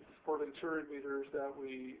means for Venturi meters that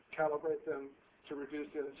we calibrate them to reduce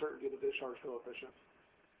the uncertainty of the discharge coefficient.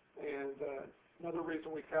 And another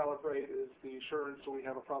reason we calibrate is the assurance that we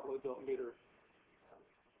have a properly built meter.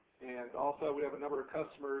 And also we have a number of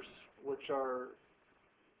customers which are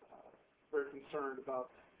very concerned about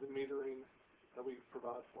the metering that we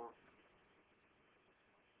provide for them.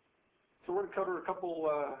 So we're going to cover a couple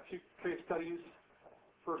few case studies.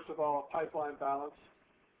 First of all, pipeline balance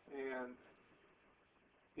and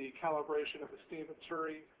the calibration of a steam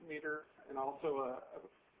Venturi meter, and also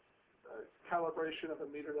a calibration of a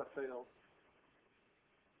meter that failed.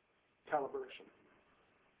 Calibration.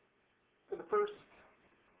 In the first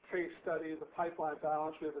case study, the pipeline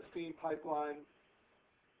balance, we have a steam pipeline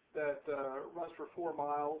that runs for 4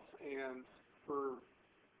 miles, and for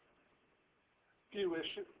few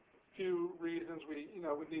reasons we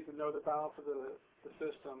need to know the balance of the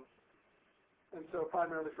system. And so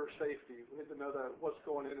primarily for safety, we need to know that what's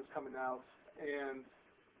going in is coming out. And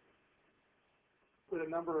with a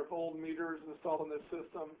number of old meters installed in this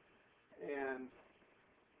system, and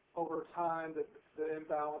over time the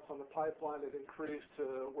imbalance on the pipeline had increased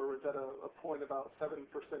to where it was at a point about 7%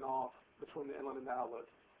 off between the inlet and the outlet.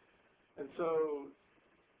 And so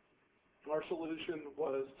our solution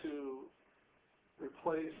was to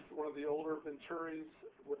replace one of the older Venturis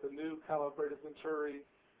with a new calibrated Venturi,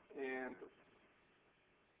 and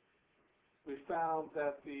we found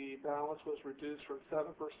that the balance was reduced from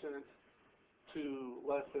 7% to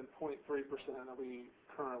less than 0.3% that we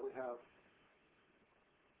currently have.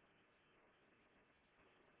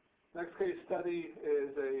 Next case study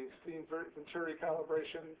is a steam Venturi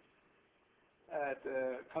calibration at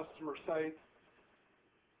a customer site.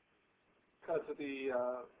 Because of the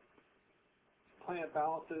plant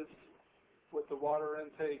balances with the water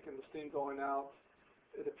intake and the steam going out,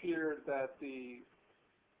 it appeared that the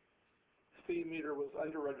steam meter was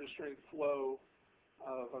under-registering flow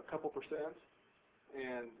of a couple percent.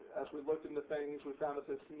 And as we looked into things, we found that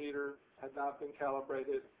this meter had not been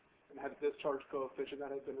calibrated and had a discharge coefficient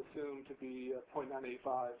that had been assumed to be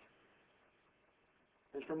 0.985.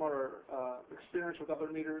 And from our experience with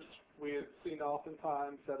other meters, we had seen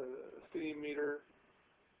oftentimes that a steam meter,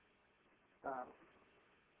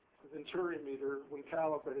 Venturi meter, when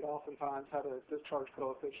calibrated, oftentimes had a discharge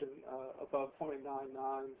coefficient above 0.99,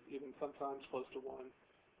 even sometimes close to 1.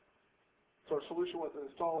 So our solution was to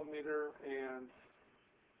install a meter, and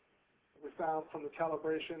we found from the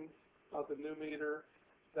calibration of the new meter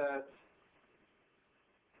that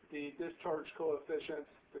the discharge coefficient,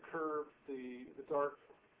 the curve, the dark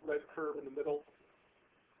red curve in the middle,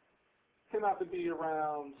 came out to be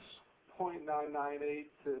around 0.998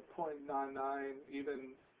 to 0.99,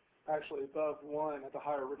 even actually above 1 at the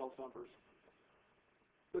higher Reynolds numbers.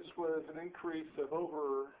 This was an increase of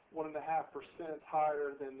over 1.5%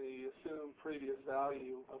 higher than the assumed previous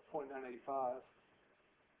value of 0.985.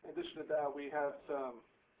 In addition to that, we have some,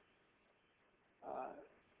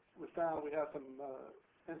 we have some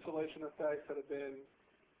insulation effects that have been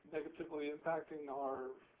negatively impacting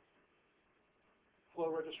our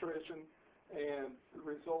flow registration, and the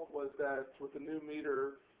result was that with the new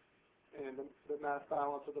meter and the mass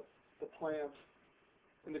balance of the plant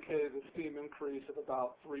indicated a steam increase of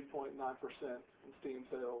about 3.9% in steam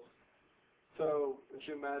sales. So as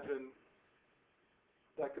you imagine,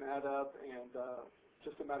 that can add up, and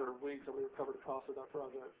just a matter of weeks that we recovered the cost of that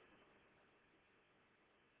project.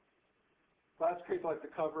 Last case I'd like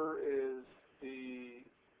to cover is the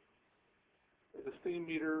steam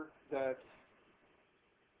meter that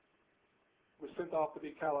was sent off to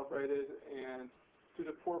be calibrated, and due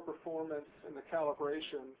to poor performance in the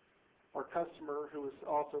calibration, our customer, who was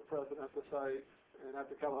also present at the site and at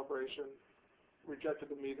the calibration, rejected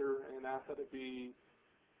the meter and asked that it be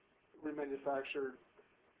remanufactured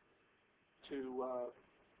to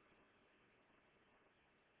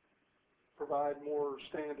provide more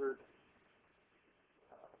standard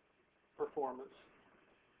performance.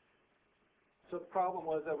 So the problem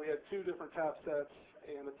was that we had two different tap sets,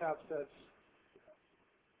 and the tap sets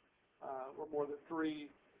were more than 3%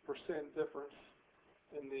 difference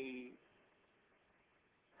in the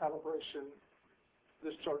calibration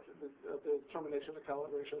discharge, the determination of the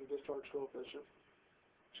calibration discharge coefficient.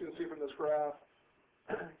 As you can see from this graph,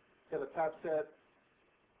 you have a tap set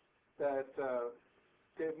that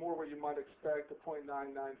gave more what you might expect, a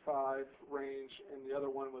 0.995 range, and the other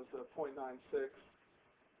one was a 0.96,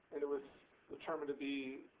 and it was determined to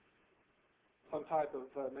be some type of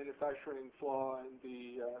manufacturing flaw in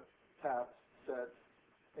the tap set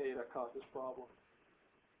A that caused this problem.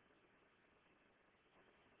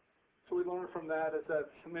 So we learned from that is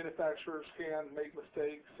that manufacturers can make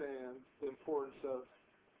mistakes, and the importance of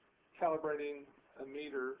calibrating a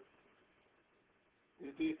meter.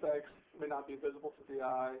 These defects may not be visible to the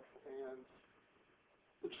eye, and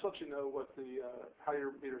it just lets you know what the how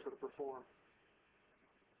your meter is going to perform.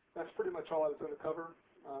 That's pretty much all I was going to cover.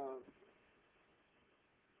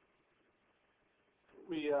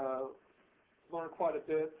 We learned quite a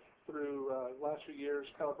bit through the last few years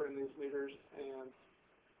calibrating these meters, and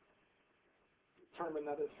determined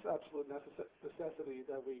that it's absolute necessity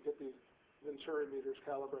that we get these Venturi meters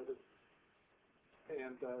calibrated.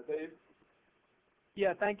 And Dave?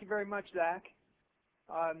 Yeah, thank you very much, Zach.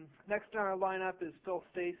 Next in our lineup is Phil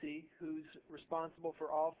Stacy, who's responsible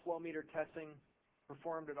for all flow meter testing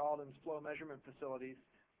performed at Alden's flow measurement facilities.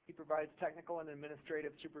 He provides technical and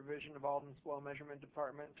administrative supervision of Alden's flow measurement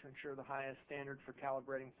department to ensure the highest standard for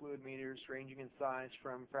calibrating fluid meters ranging in size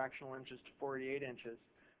from fractional inches to 48 inches.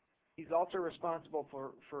 He's also responsible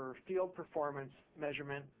for field performance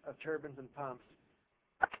measurement of turbines and pumps.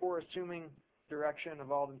 Before assuming direction of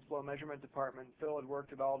Alden's flow measurement department, Phil had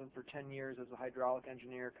worked at Alden for 10 years as a hydraulic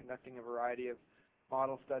engineer, conducting a variety of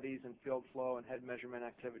model studies and field flow and head measurement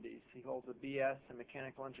activities. He holds a BS in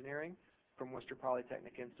mechanical engineering from Worcester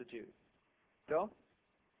Polytechnic Institute. Phil?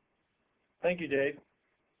 Thank you, Dave.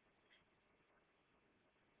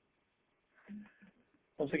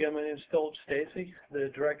 Once again, my name is Philip Stacy,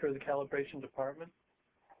 the director of the calibration department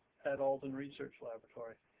at Alden Research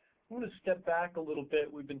Laboratory. I'm going to step back a little bit.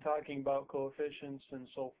 We've been talking about coefficients and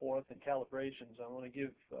so forth and calibrations. I want to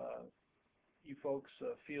give you folks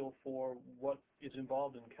a feel for what is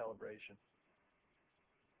involved in calibration.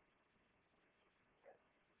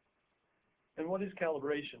 And what is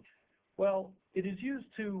calibration? Well, it is used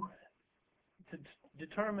to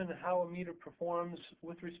determine how a meter performs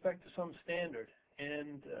with respect to some standard.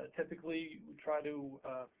 And typically, we try to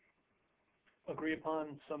agree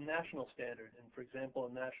upon some national standard, and for example,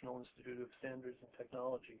 the National Institute of Standards and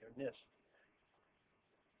Technology, or NIST.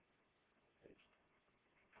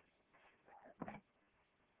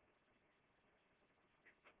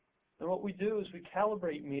 And what we do is we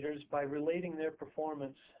calibrate meters by relating their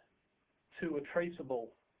performance to a traceable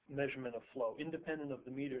measurement of flow, independent of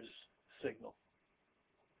the meter's signal.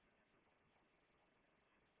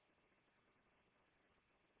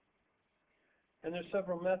 And there's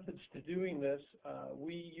several methods to doing this.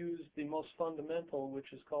 We use the most fundamental,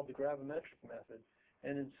 which is called the gravimetric method.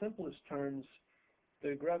 And in simplest terms,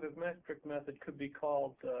 the gravimetric method could be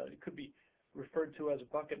called, it could be referred to as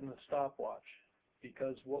a bucket and a stopwatch,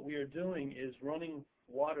 because what we are doing is running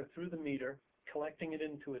water through the meter, collecting it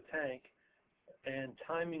into a tank, and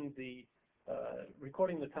timing the,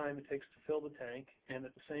 recording the time it takes to fill the tank, and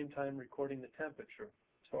at the same time recording the temperature.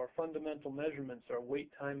 So our fundamental measurements are weight,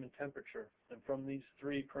 time, and temperature. And from these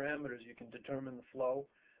three parameters, you can determine the flow,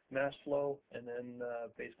 mass flow, and then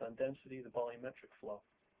based on density, the volumetric flow.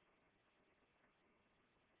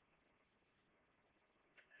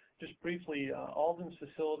 Just briefly, Alden's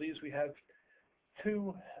facilities, we have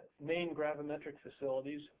two main gravimetric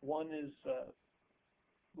facilities. One is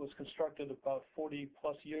was constructed about 40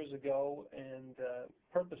 plus years ago and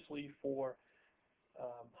purposely for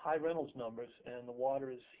high Reynolds numbers, and the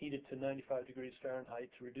water is heated to 95 degrees Fahrenheit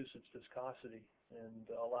to reduce its viscosity and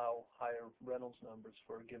allow higher Reynolds numbers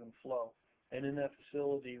for a given flow. And in that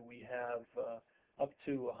facility we have up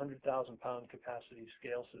to 100,000 pound capacity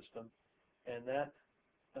scale system, and that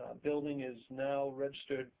building is now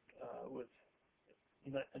registered with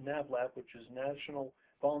NAVLAB, which is National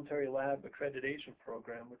Voluntary Lab Accreditation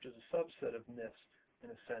Program, which is a subset of NIST in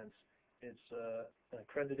a sense. It's an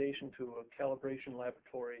accreditation to a calibration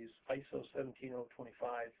laboratory's ISO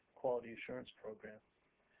 17025 quality assurance program.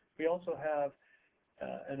 We also have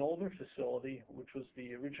an older facility, which was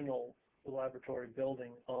the original the laboratory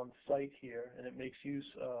building on site here, and it makes use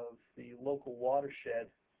of the local watershed,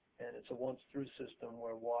 and it's a once-through system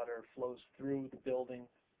where water flows through the building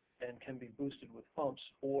and can be boosted with pumps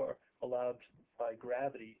or allowed by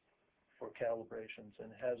gravity for calibrations,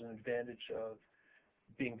 and has an advantage of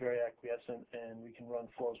being very acquiescent, and we can run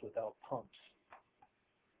flows without pumps.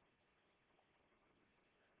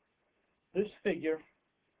 This figure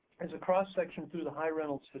is a cross-section through the High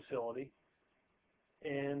Reynolds facility,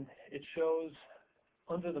 and it shows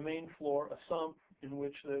under the main floor a sump in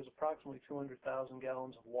which there's approximately 200,000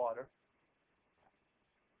 gallons of water.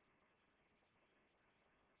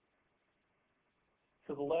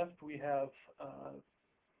 To the left, we have a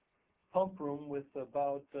pump room with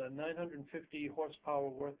about 950 horsepower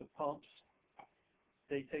worth of pumps.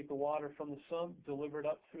 They take the water from the sump, deliver it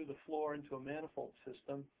up through the floor into a manifold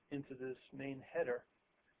system into this main header,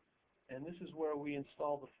 and this is where we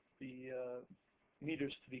install the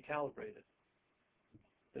meters to be calibrated.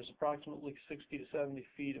 There's approximately 60 to 70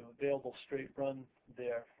 feet of available straight run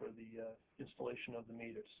there for the installation of the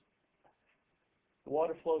meters. The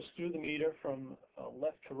water flows through the meter from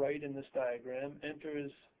left to right in this diagram,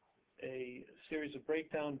 enters a series of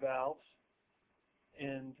breakdown valves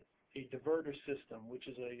and a diverter system, which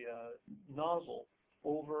is a nozzle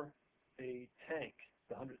over a tank,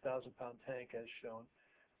 the 100,000-pound tank as shown.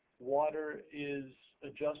 Water is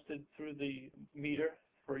adjusted through the meter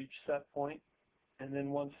for each set point, and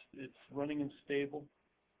then once it's running and stable,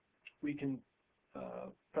 we can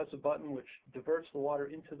press a button which diverts the water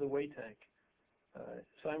into the weigh tank,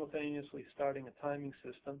 simultaneously starting a timing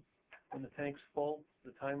system. When the tank's full,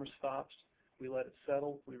 the timer stops, we let it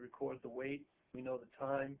settle, we record the weight, we know the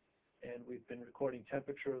time, and we've been recording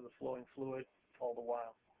temperature of the flowing fluid all the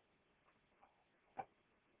while.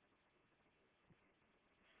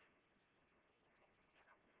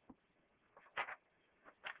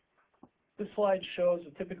 This slide shows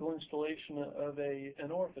a typical installation of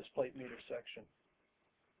an orifice plate meter section.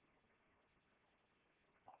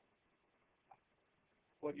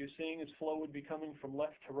 What you're seeing is flow would be coming from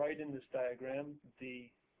left to right in this diagram. The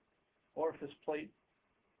orifice plate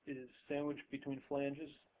is sandwiched between flanges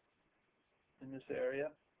in this area.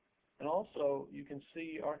 And also, you can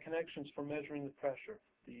see our connections for measuring the pressure.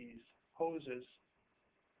 These hoses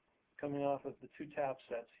coming off of the two tap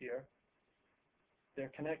sets here,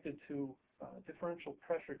 they're connected to differential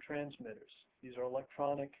pressure transmitters. These are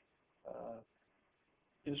electronic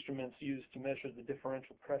instruments used to measure the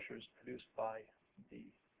differential pressures produced by the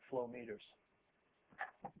flow meters.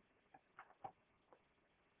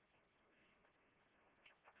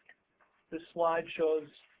 This slide shows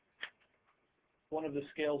one of the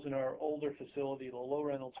scales in our older facility, the Low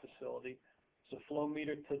Reynolds facility. It's a flow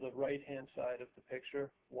meter to the right-hand side of the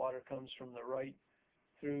picture. Water comes from the right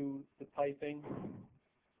through the piping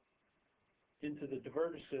into the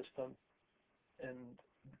diverter system, and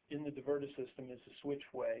in the diverter system is a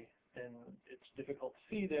switchway, and it's difficult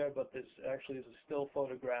to see there, but this actually is a still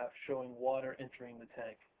photograph showing water entering the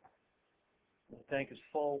tank. When the tank is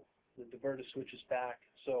full, the diverter switches back,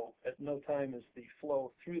 so at no time is the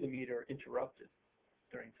flow through the meter interrupted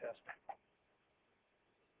during testing.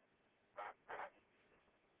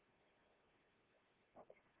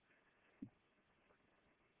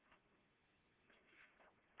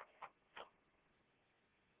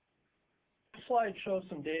 This slide shows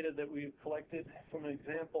some data that we've collected from an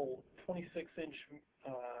example 26-inch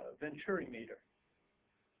Venturi meter.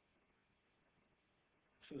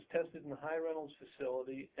 This was tested in the High Reynolds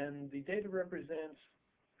facility, and the data represents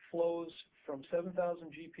flows from 7,000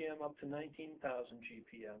 GPM up to 19,000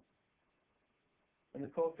 GPM. And the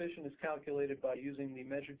coefficient is calculated by using the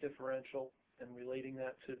measured differential and relating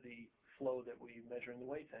that to the flow that we measure in the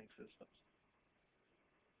weigh tank systems.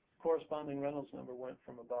 The corresponding Reynolds number went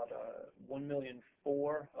from about 1.4 million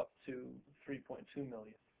up to 3.2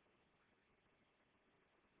 million.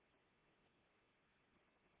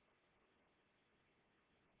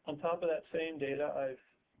 On top of that same data, I've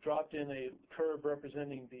dropped in a curve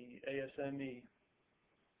representing the ASME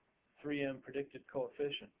 3M predicted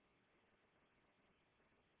coefficient.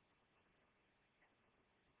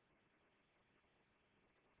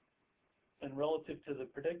 And relative to the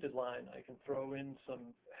predicted line, I can throw in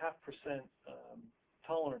some 0.5%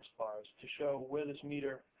 tolerance bars to show where this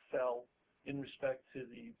meter fell in respect to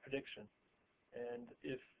the prediction. And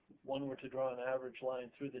if one were to draw an average line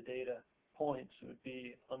through the data points, it would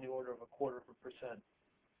be on the order of 0.25%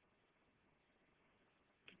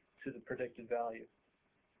 to the predicted value.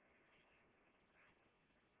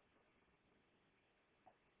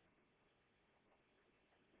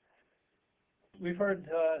 We've heard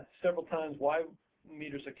several times why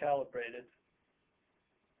meters are calibrated.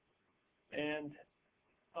 and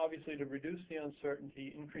obviously to reduce the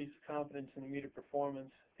uncertainty, increase confidence in the meter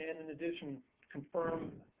performance, and in addition,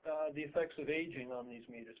 confirm the effects of aging on these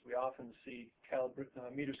meters. We often see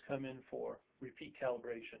meters come in for repeat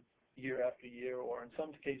calibration year after year, or in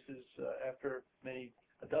some cases after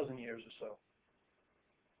a dozen years or so.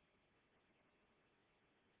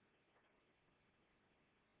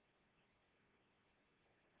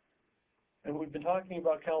 And we've been talking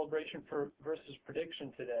about calibration versus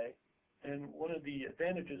prediction today. And one of the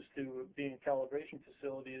advantages to being a calibration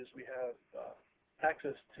facility is we have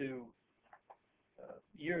access to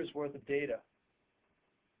years worth of data.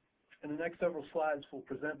 In the next several slides, we'll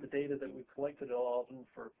present the data that we've collected at Alden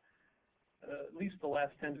for at least the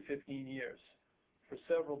last 10 to 15 years for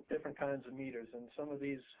several different kinds of meters. And some of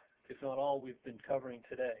these, if not all, we've been covering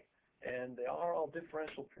today. And they are all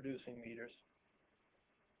differential producing meters.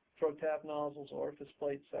 Throat tap nozzles, orifice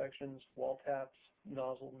plate sections, wall taps,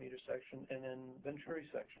 nozzle meter section, and then Venturi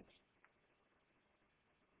sections.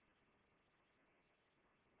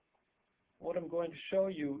 What I'm going to show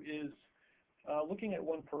you is looking at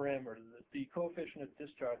one parameter, the coefficient of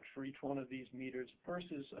discharge for each one of these meters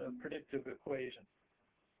versus a predictive equation.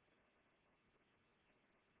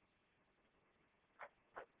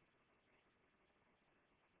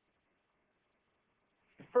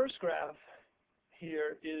 The first graph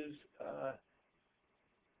here is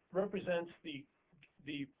represents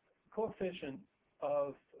the coefficient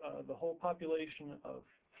of the whole population of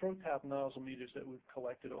throat tap nozzle meters that we've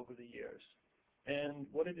collected over the years. And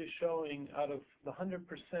what it is showing, out of the 100%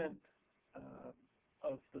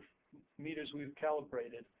 of the meters we've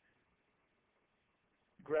calibrated,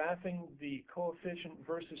 graphing the coefficient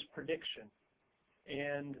versus prediction.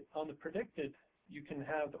 And on the predicted, you can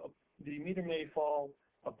have the meter may fall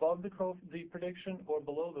above the prediction or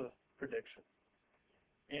below the prediction.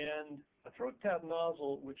 And a throat tap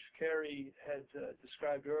nozzle, which Carrie had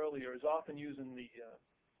described earlier, is often used in the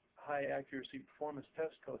high accuracy performance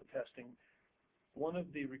test code testing. One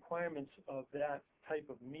of the requirements of that type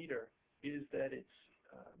of meter is that its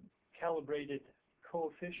calibrated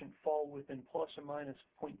coefficient fall within plus or minus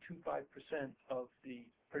 0.25% of the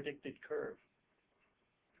predicted curve.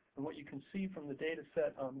 And what you can see from the data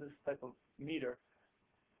set on this type of meter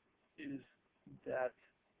is that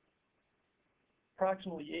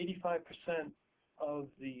approximately 85% of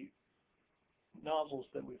the nozzles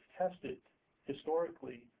that we've tested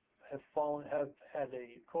historically have had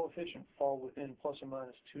a coefficient fall within plus or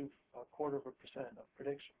minus 0.25% of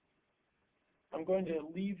prediction. I'm going to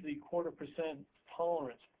leave the 0.25%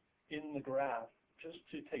 tolerance in the graph just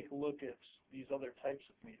to take a look at these other types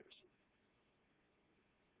of meters.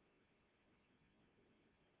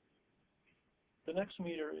 The next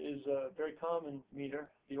meter is a very common meter,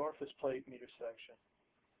 the orifice plate meter section.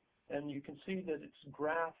 And you can see that its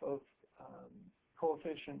graph of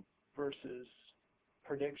coefficient versus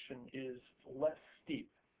prediction is less steep.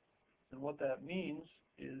 And what that means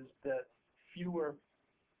is that fewer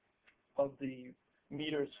of the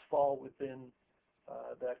meters fall within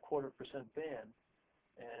that 0.25% band.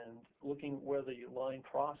 And looking where the line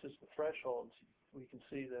crosses the thresholds, we can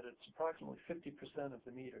see that it's approximately 50% of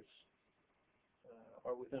the meters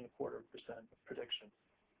are within a 0.25% prediction.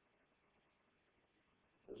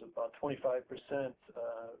 There's about 25%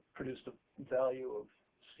 produced a value of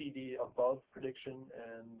CD above prediction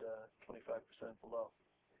and 25% below.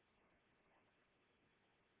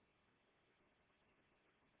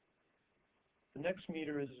 The next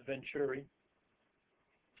meter is Venturi,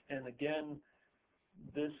 and again,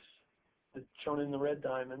 this is shown in the red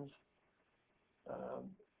diamonds.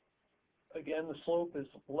 Again, the slope is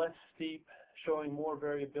less steep, showing more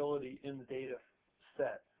variability in the data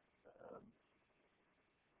set.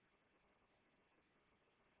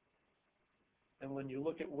 And when you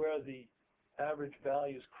look at where the average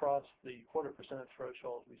values cross the 0.25%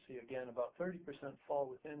 threshold, we see again about 30% fall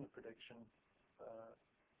within the prediction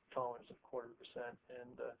tolerance of 0.25%,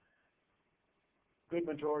 and a good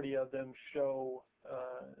majority of them show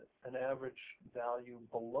an average value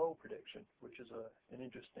below prediction, which is an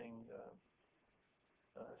interesting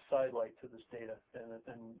sidelight to this data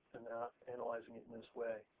and analyzing it in this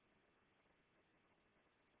way.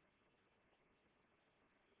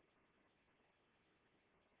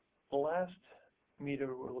 The last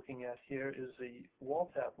meter we're looking at here is the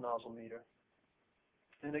wall tap nozzle meter.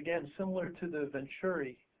 And again, similar to the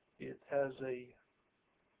Venturi, it has a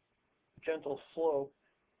gentle slope,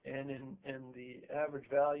 and the average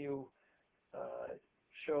value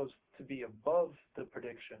shows to be above the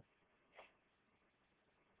prediction,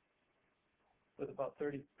 with about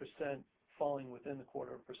 30% falling within the 0.25%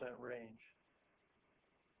 range.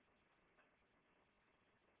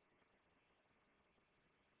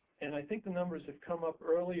 And I think the numbers have come up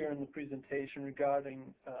earlier in the presentation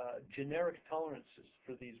regarding generic tolerances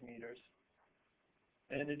for these meters.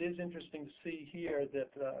 And it is interesting to see here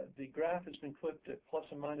that the graph has been clipped at plus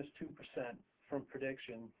or minus 2% from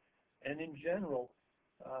prediction. And in general,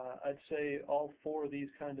 I'd say all four of these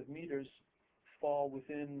kind of meters fall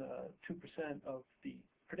within 2% of the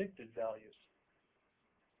predicted values.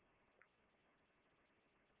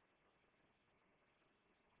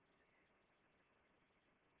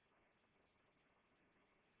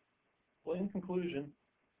 Well, in conclusion,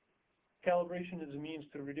 calibration is a means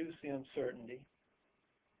to reduce the uncertainty.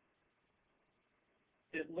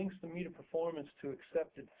 It links the meter performance to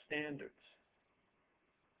accepted standards.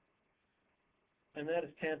 And that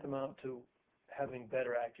is tantamount to having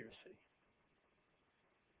better accuracy.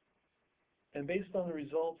 And based on the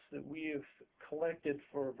results that we have collected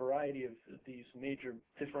for a variety of these major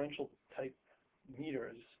differential type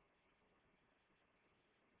meters,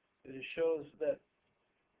 it shows that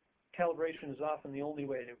calibration is often the only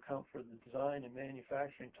way to account for the design and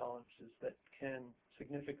manufacturing tolerances that can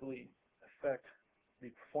significantly affect the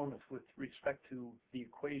performance with respect to the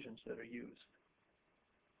equations that are used.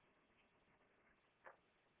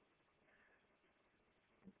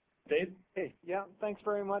 Dave? Hey, yeah, thanks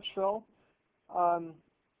very much, Phil.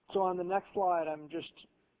 So on the next slide, I'm just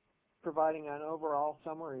providing an overall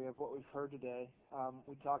summary of what we've heard today.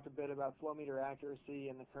 We talked a bit about flow meter accuracy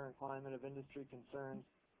and the current climate of industry concerns.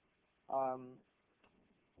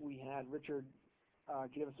 We had Richard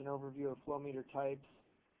give us an overview of flow meter types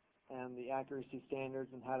and the accuracy standards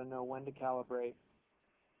and how to know when to calibrate.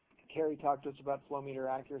 Carrie talked to us about flow meter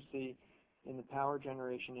accuracy in the power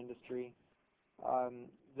generation industry.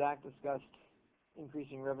 Zach discussed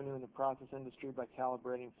increasing revenue in the process industry by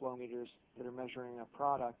calibrating flow meters that are measuring a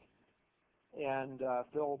product. And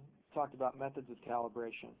Phil talked about methods of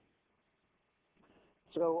calibration.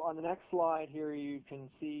 So on the next slide here, you can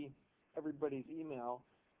see everybody's email.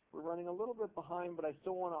 We're running a little bit behind, but I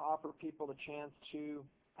still want to offer people the chance to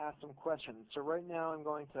ask some questions. So right now I'm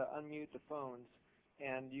going to unmute the phones,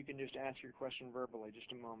 and you can just ask your question verbally.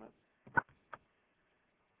 Just a moment.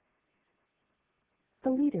 The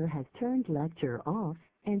leader has turned lecture off,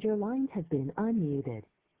 and your line has been unmuted.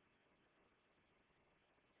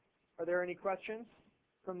 Are there any questions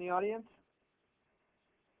from the audience?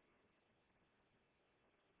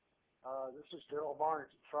 This is Daryl Barnes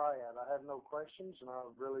at Triad. I have no questions, and I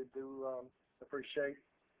really do appreciate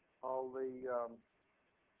all the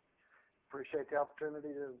opportunity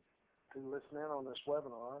to listen in on this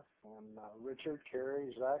webinar. And Richard,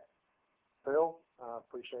 Carrie, Zach, Phil, I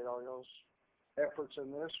appreciate all y'all's efforts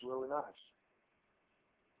in this. Really nice.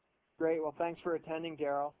 Great. Well, thanks for attending,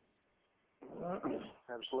 Daryl.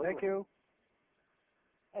 Absolutely. Thank you.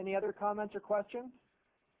 Any other comments or questions?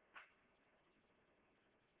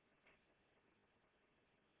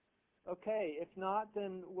 Okay, if not,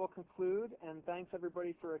 then we'll conclude, and thanks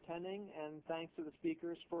everybody for attending, and thanks to the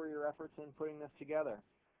speakers for your efforts in putting this together.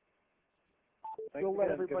 We'll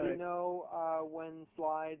let everybody know when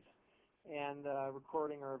slides and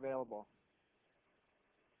recording are available.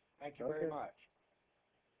 Thank you very much.